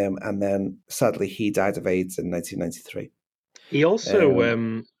 And then sadly he died of AIDS in 1993. He also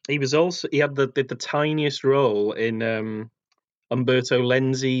he had the tiniest role in Umberto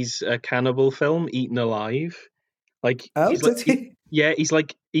Lenzi's cannibal film Eaten Alive. Did he?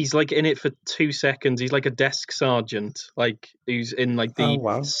 He's like in it for 2 seconds. He's like a desk sergeant, who's in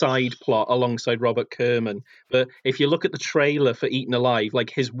the side plot alongside Robert Kerman. But if you look at the trailer for Eaten Alive,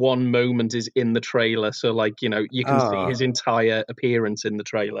 his one moment is in the trailer, so you can see his entire appearance in the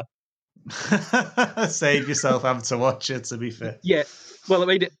trailer. Save yourself having to watch it, to be fair. Yeah. Well, I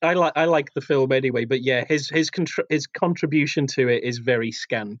mean, I like the film anyway, but yeah, his contribution to it is very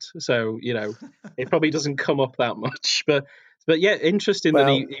scant. So it probably doesn't come up that much. But yeah, interesting that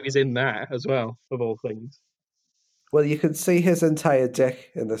he was in that as well, of all things. Well, you can see his entire dick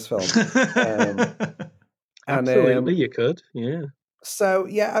in this film. Absolutely, you could, yeah. So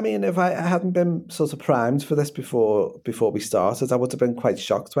yeah, I mean, if I hadn't been sort of primed for this before we started, I would have been quite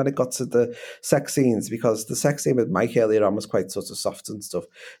shocked when it got to the sex scenes, because the sex scene with Mike earlier on was quite sort of soft and stuff.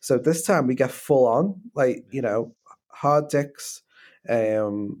 So this time we get full on, like, you know, hard dicks,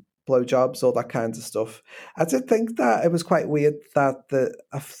 blowjobs, all that kind of stuff. I did think that it was quite weird that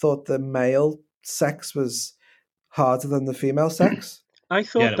I thought the male sex was harder than the female sex. I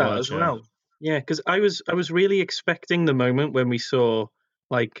thought that as well. Yeah, because I was really expecting the moment when we saw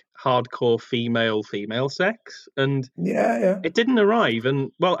like hardcore female sex, and it didn't arrive.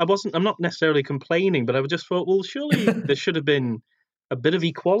 And well, I'm not necessarily complaining, but I just thought, well, surely there should have been a bit of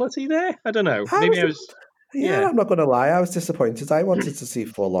equality there. I don't know. Maybe I was. Yeah, I'm not going to lie. I was disappointed. I wanted to see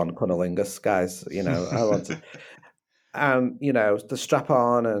full on cunnilingus, guys. You know, I wanted. And you know, the strap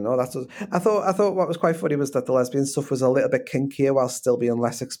on and all that. I thought what was quite funny was that the lesbian stuff was a little bit kinkier while still being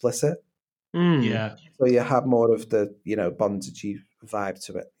less explicit. Yeah. So you have more of the, you know, bondagey vibe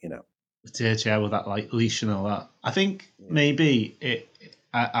to it, you know. It did, yeah, with that like leash and all that. I think maybe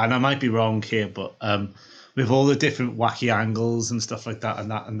and I might be wrong here, but with all the different wacky angles and stuff like that,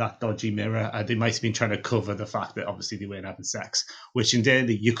 and that dodgy mirror, they might have been trying to cover the fact that obviously they weren't having sex, which indeed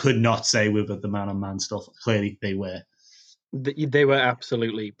you could not say with the man on man stuff. Clearly they were. They were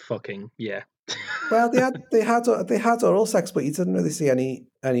absolutely fucking, yeah. Well, they had oral sex, but you didn't really see any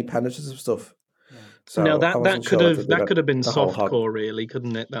penetrative stuff. So no, that could have been softcore, really,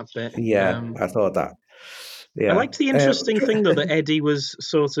 couldn't it? That bit. Yeah, I thought that. Yeah, I liked the interesting thing though that Eddie was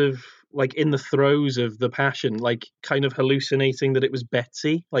sort of like in the throes of the passion, like kind of hallucinating that it was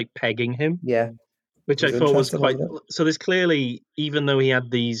Betsy, like pegging him. Yeah, which I thought was quite. So there's clearly, even though he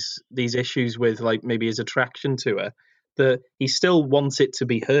had these issues with like maybe his attraction to her, that he still wants it to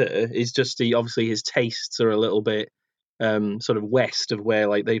be her. Is just obviously his tastes are a little bit sort of west of where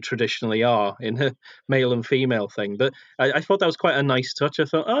like they traditionally are in a male and female thing. But I thought that was quite a nice touch. I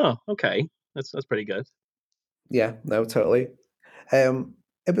thought, oh, okay, that's pretty good. Yeah, no, totally.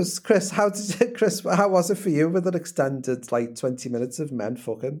 It was Chris. How was it for you with an extended like 20 minutes of men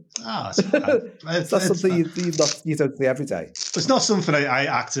fucking? Oh, that's something you don't see every day. It's not something I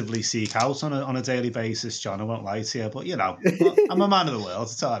actively seek out on a daily basis, John. I won't lie to you, but you know, I'm a man of the world.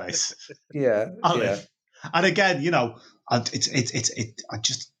 It's all right. Yeah, And again, you know, I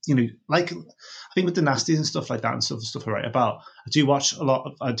just, you know, like I think with the nasties and stuff like that and stuff I write about, I do watch a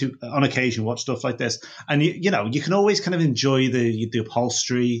lot. I do on occasion watch stuff like this, and you know, you can always kind of enjoy the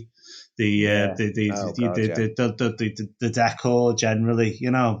upholstery, the decor generally.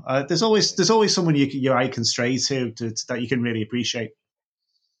 You know, there's always someone your eye can stray to that you can really appreciate.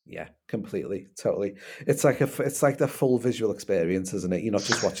 Yeah, completely, totally. It's like the full visual experience, isn't it? You're not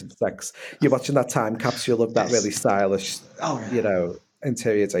just watching sex; you're watching that time capsule of that really stylish, you know,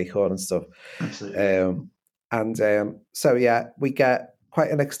 interior decor and stuff. Absolutely. So yeah, we get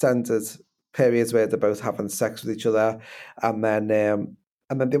quite an extended period where they're both having sex with each other, and then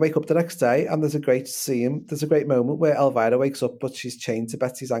they wake up the next day, and there's a great scene. There's a great moment where Elvira wakes up, but she's chained to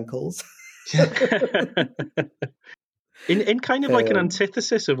Betsy's ankles. In kind of like an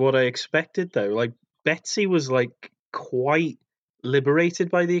antithesis of what I expected, though. Like Betsy was like quite liberated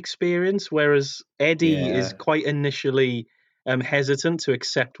by the experience, whereas Eddie is quite initially hesitant to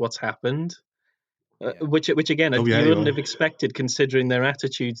accept what's happened, which again you wouldn't have expected considering their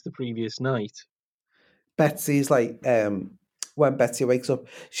attitudes the previous night. Betsy's like when Betsy wakes up,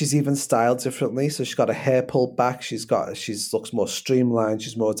 she's even styled differently. So she's got her hair pulled back. She looks more streamlined.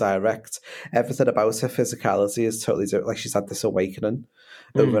 She's more direct. Everything about her physicality is totally different. Like she's had this awakening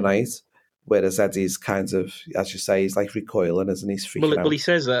overnight. Whereas Eddie's kind of, as you say, he's like recoiling, isn't he? He's freaking out. Well, he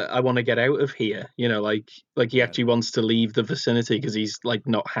says, I want to get out of here. You know, like he actually wants to leave the vicinity because he's like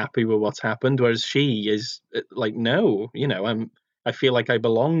not happy with what's happened. Whereas she is like, no, you know, I feel like I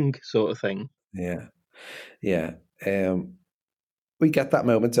belong, sort of thing. Yeah. We get that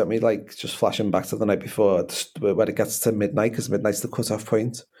moment, don't we? Like just flashing back to the night before, when it gets to midnight, because midnight's the cut-off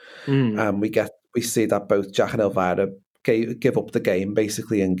point. And we see that both Jack and Elvira give up the game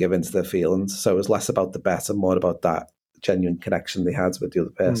basically and give into their feelings. So it was less about the bet and more about that genuine connection they had with the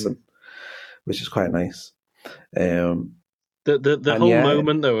other person, which is quite nice. The whole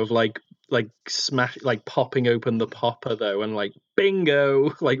moment though of like smash, like popping open the popper though, and like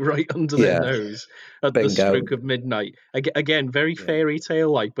bingo, like right under their nose at the stroke of midnight. Again, very fairy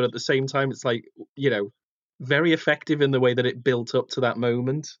tale like, but at the same time, it's like, you know, very effective in the way that it built up to that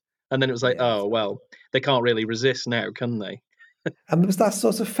moment. And then it was like, oh well, they can't really resist now, can they? And there was that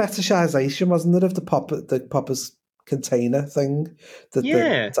sort of fetishization, wasn't there, of the popper's container thing? I've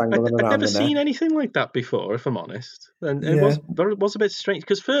never seen anything like that before, if I'm honest. And it was a bit strange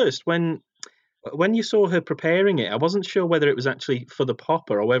because first when when you saw her preparing it, I wasn't sure whether it was actually for the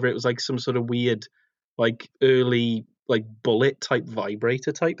popper or whether it was like some sort of weird, like early, like bullet type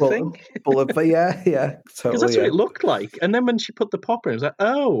vibrator type thing. Bullet, yeah, totally. Because that's what it looked like. And then when she put the popper in, I was like,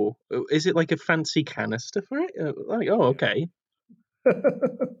 oh, is it like a fancy canister for it? Like, oh, okay.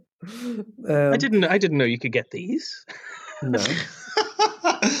 I didn't know you could get these. No.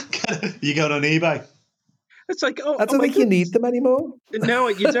 You go on eBay. It's like, oh, I don't think you need them anymore. No,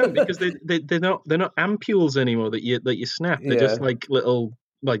 you don't, because they're not ampules anymore that you snap. They're just like little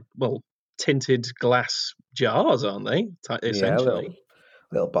tinted glass jars, aren't they? Essentially,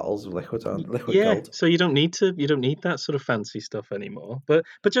 little bottles of liquid gold. So you don't need that sort of fancy stuff anymore. But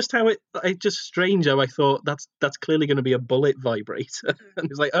just how it's just strange how I thought that's clearly going to be a bullet vibrator,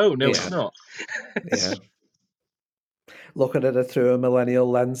 and it's like, oh no, it's not. Yeah. Looking at it through a millennial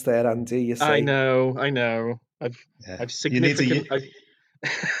lens there, Andy, you see. I know. I've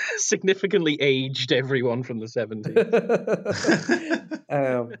significantly aged everyone from the 70s.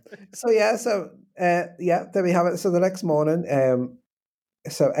 There we have it. So the next morning,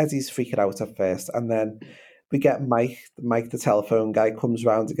 so Eddie's freaking out at first, and then we get Mike, the telephone guy, comes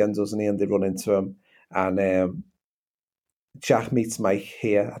round again, doesn't he? And they run into him, and Jack meets Mike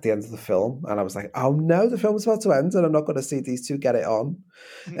here at the end of the film, and I was like, oh no, the film's about to end and I'm not going to see these two get it on.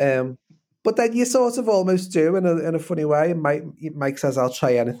 But then you sort of almost do in a funny way. Mike says, I'll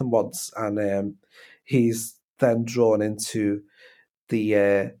try anything once, and he's then drawn into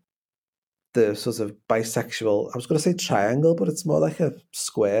the sort of bisexual, I was going to say triangle, but it's more like a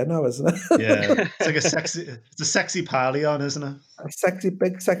square now, isn't it? Yeah, it's like it's a sexy pylon, isn't it?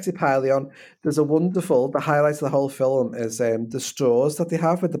 Big sexy pylon. There's the highlight of the whole film is the straws that they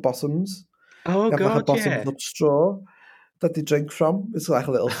have with the bottoms. Oh, they have God, like a bottom up straw that they drink from. It's like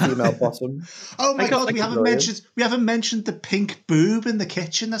a little female bottom. Oh my God, we haven't mentioned the pink boob in the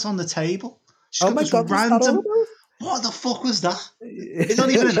kitchen that's on the table. Oh my God, random. What the fuck was that? It's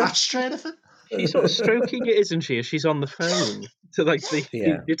not even an ashtray or anything. She's sort of stroking it, isn't she? As she's on the phone to like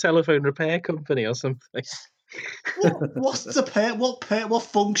your telephone repair company or something. What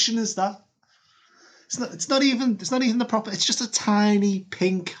function is that? It's not even the proper. It's just a tiny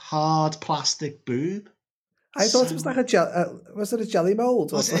pink hard plastic boob. I thought it was like was it a jelly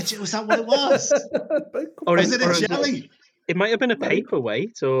mold? Was that what it was? Or is it a jelly? It might have been a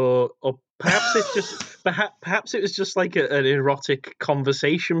paperweight, or perhaps it's just perhaps it was just like an erotic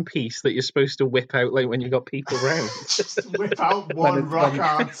conversation piece that you're supposed to whip out like when you got people round. Just whip out one rock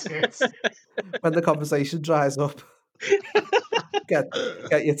hard tit. When the conversation dries up, get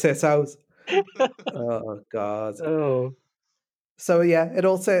your tit out. Oh God. Oh. So yeah,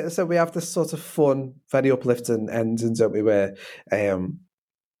 so we have this sort of fun, very uplifting ending, don't we? Where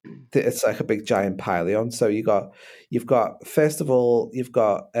it's like a big giant pylon. So you've got first of all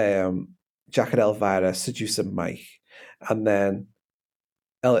Jack and Elvira seducing Mike, and then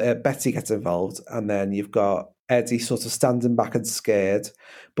Betty gets involved, and then you've got Eddie sort of standing back and scared,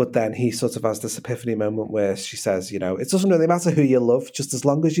 but then he sort of has this epiphany moment where she says, it doesn't really matter who you love, just as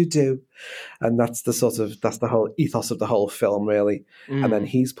long as you do. And that's the whole ethos of the whole film, really. And then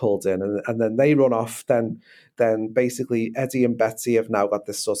he's pulled in, and then they run off. Then basically Eddie and Betty have now got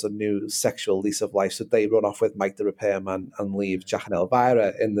this sort of new sexual lease of life. So they run off with Mike the repairman and leave Jack and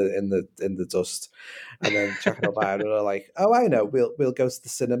Elvira in the dust. And then Jack and Elvira are like, oh, I know, we'll go to the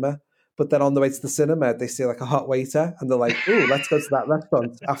cinema. But then on the way to the cinema, they see like a hot waiter, and they're like, "Ooh, let's go to that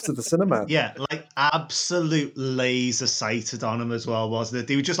restaurant after the cinema." Yeah, like absolute laser sighted on them as well, wasn't it?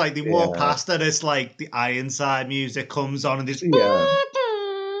 They were just like they walk past it. It's like the Ironside music comes on, and this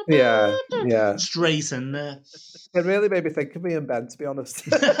yeah, straight in there. It really made me think of me and Ben, to be honest.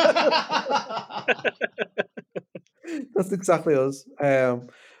 That's exactly us.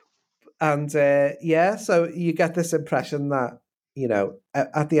 So you get this impression that,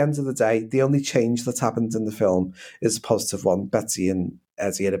 at the end of the day, the only change that's happened in the film is a positive one. Betty and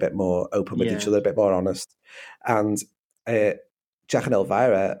Eddie are a bit more open with each other, a bit more honest. And Jack and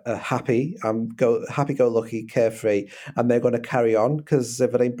Elvira are happy, happy-go-lucky, carefree, and they're going to carry on because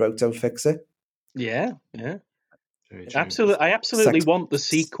if it ain't broke, don't fix it. Yeah. Absolutely. I absolutely want the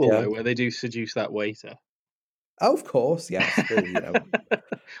sequel, though, where they do seduce that waiter. Oh, of course, yes.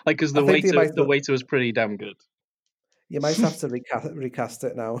 Because the waiter was pretty damn good. You might have to recast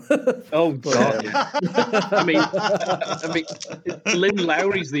it now. Oh God! I mean, Lynn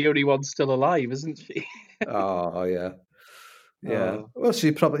Lowry's the only one still alive, isn't she? Oh yeah. Well,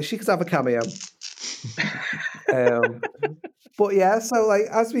 she could have a cameo. But yeah, so like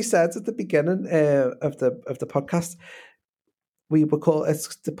as we said at the beginning of the podcast,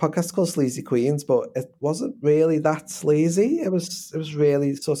 the podcast called Sleazy Queens, but it wasn't really that sleazy. It was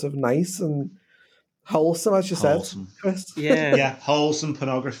really sort of nice and Wholesome, as you Wholesome. said, Chris. Yeah. Yeah, wholesome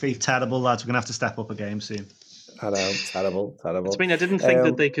pornography. Terrible, lads. We're going to have to step up a game soon. I know, terrible. I mean, I didn't think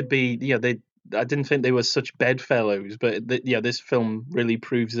that they could be. I didn't think they were such bedfellows, but this film really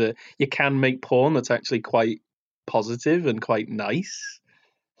proves that you can make porn that's actually quite positive and quite nice.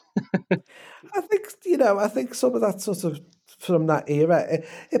 I think some of that sort of from that era,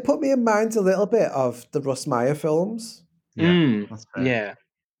 it put me in mind a little bit of the Russ Meyer films. Yeah, that's fair. Yeah.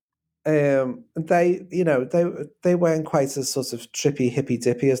 They weren't quite as sort of trippy, hippy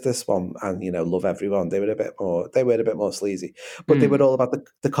dippy as this one, and Love Everyone. They were a bit more sleazy, but they were all about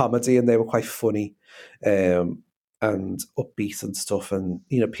the comedy, and they were quite funny, and upbeat and stuff. And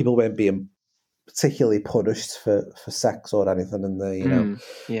people weren't being particularly punished for sex or anything in there.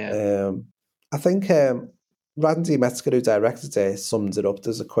 I think Randy Metzger, who directed it, summed it up.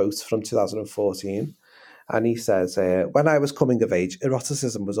 There's a quote from 2014. And he says, when I was coming of age,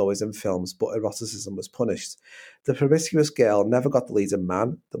 eroticism was always in films, but eroticism was punished. The promiscuous girl never got the leading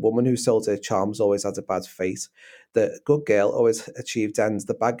man. The woman who sold her charms always had a bad fate. The good girl always achieved ends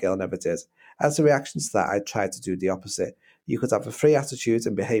the bad girl never did. As a reaction to that, I tried to do the opposite. You could have a free attitude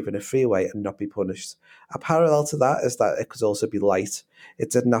and behave in a free way and not be punished. A parallel to that is that it could also be light.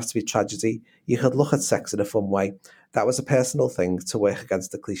 It didn't have to be tragedy. You could look at sex in a fun way. That was a personal thing to work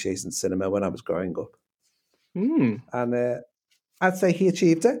against the cliches in cinema when I was growing up. And I'd say he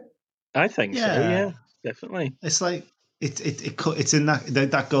achieved it. I think so. Yeah, definitely. It's like it's in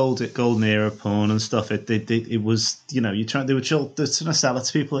that golden era porn and stuff. It was they were trying to sell it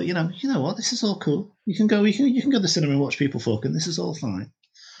to people. You know what? This is all cool. You can go to the cinema and watch people fuck, and this is all fine.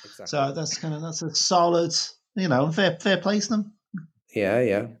 Exactly. So that's a solid fair play to them.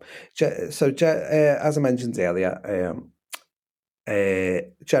 Yeah. So as I mentioned earlier,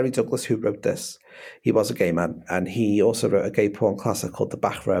 Jerry Douglas, who wrote this, he was a gay man, and he also wrote a gay porn classic called The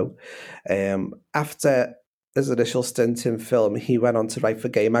Back Row. After his initial stint in film, he went on to write for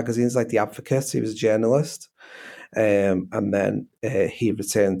gay magazines like The Advocate. He was a journalist, and then he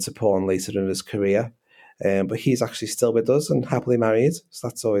returned to porn later in his career. But he's actually still with us and happily married, so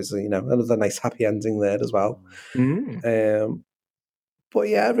that's always another nice happy ending there as well. But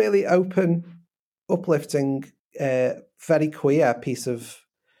yeah, really open, uplifting, very queer piece of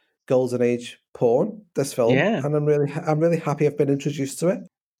golden age porn, this film, and I'm really happy I've been introduced to it.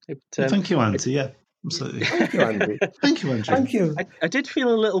 Thank you, Andy. Yeah, absolutely. Thank you, Andy. Thank you, Andrew. Thank you. I did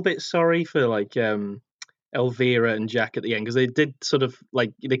feel a little bit sorry for Elvira and Jack at the end, because they did sort of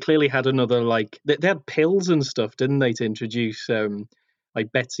they clearly had another they had pills and stuff, didn't they, to introduce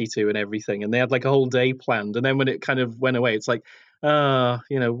Betsy to and everything, and they had a whole day planned, and then when it kind of went away, it's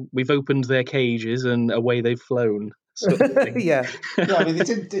we've opened their cages and away they've flown. Sort of thing. Yeah. I mean, they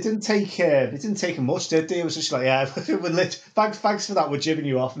didn't take much, did they? It was just we're lit. Thanks for that. We're jibbing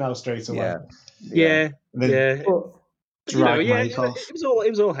you off now straight away. Yeah. Drag Mike off. It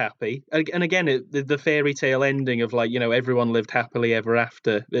was all happy, and again, the fairy tale ending of everyone lived happily ever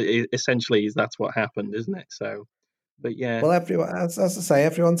after. Essentially, that's what happened, isn't it? So, but yeah. Well, everyone, as I say,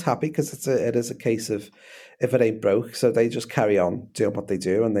 everyone's happy because it is a case of if it ain't broke, so they just carry on doing what they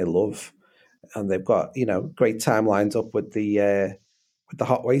do and they love. And they've got great time lined up with the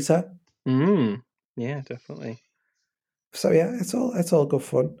hot waiter. Yeah, definitely. So yeah, it's all good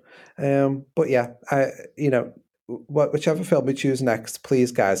fun. But yeah, whichever film we choose next,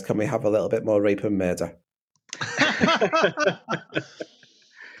 please guys, can we have a little bit more rape and murder?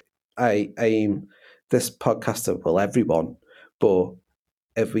 I aim this podcast will everyone, but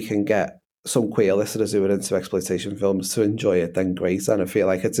if we can get some queer listeners who are into exploitation films to enjoy it, then great. And I feel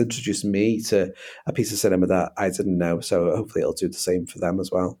like it's introduced me to a piece of cinema that I didn't know, so hopefully it'll do the same for them as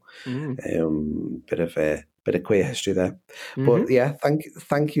well. Bit of queer history there. But yeah,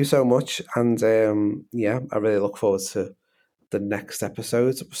 thank you so much, and I really look forward to the next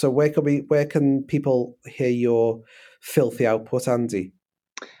episode. So where can people hear your filthy output, Andy?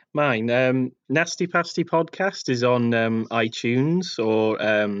 Mine, Nasty Pasty Podcast is on iTunes or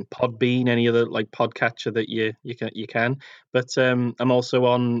Podbean, any other podcatcher that you can. But I'm also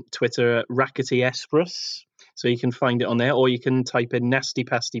on Twitter at Rackety Espress, so you can find it on there, or you can type in Nasty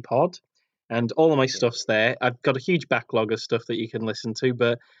Pasty Pod, and all of my stuff's there. I've got a huge backlog of stuff that you can listen to,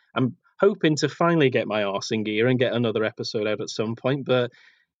 but I'm hoping to finally get my arse in gear and get another episode out at some point. But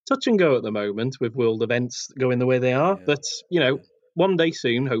touch and go at the moment with world events going the way they are. But one day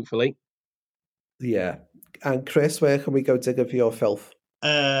soon, hopefully. Yeah. And Chris, where can we go digging for your filth?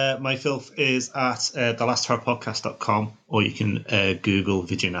 My filth is at thelasthorrorpodcast.com, or you can Google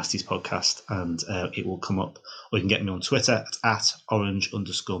Video Nasties Podcast and it will come up. Or you can get me on Twitter at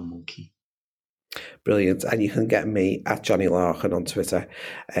orange_monkey. brilliant. And you can get me at Johnny Larkin on Twitter,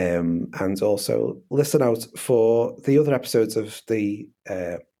 and also listen out for the other episodes of the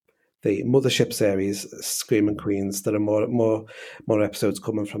Mothership series, Screaming Queens. There are more episodes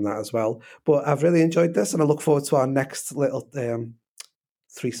coming from that as well. But I've really enjoyed this, and I look forward to our next little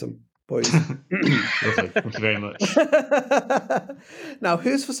threesome, boys. Lovely. Thank you very much. Now,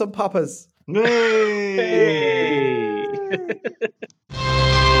 who's for some poppers? Hey!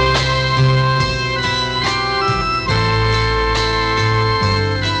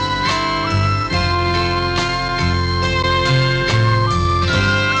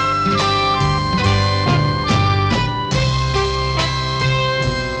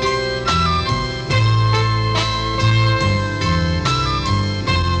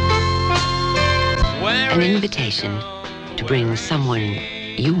 An invitation to bring someone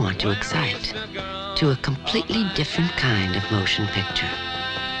you want to excite to a completely different kind of motion picture.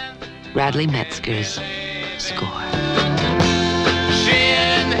 Radley Metzger's Score.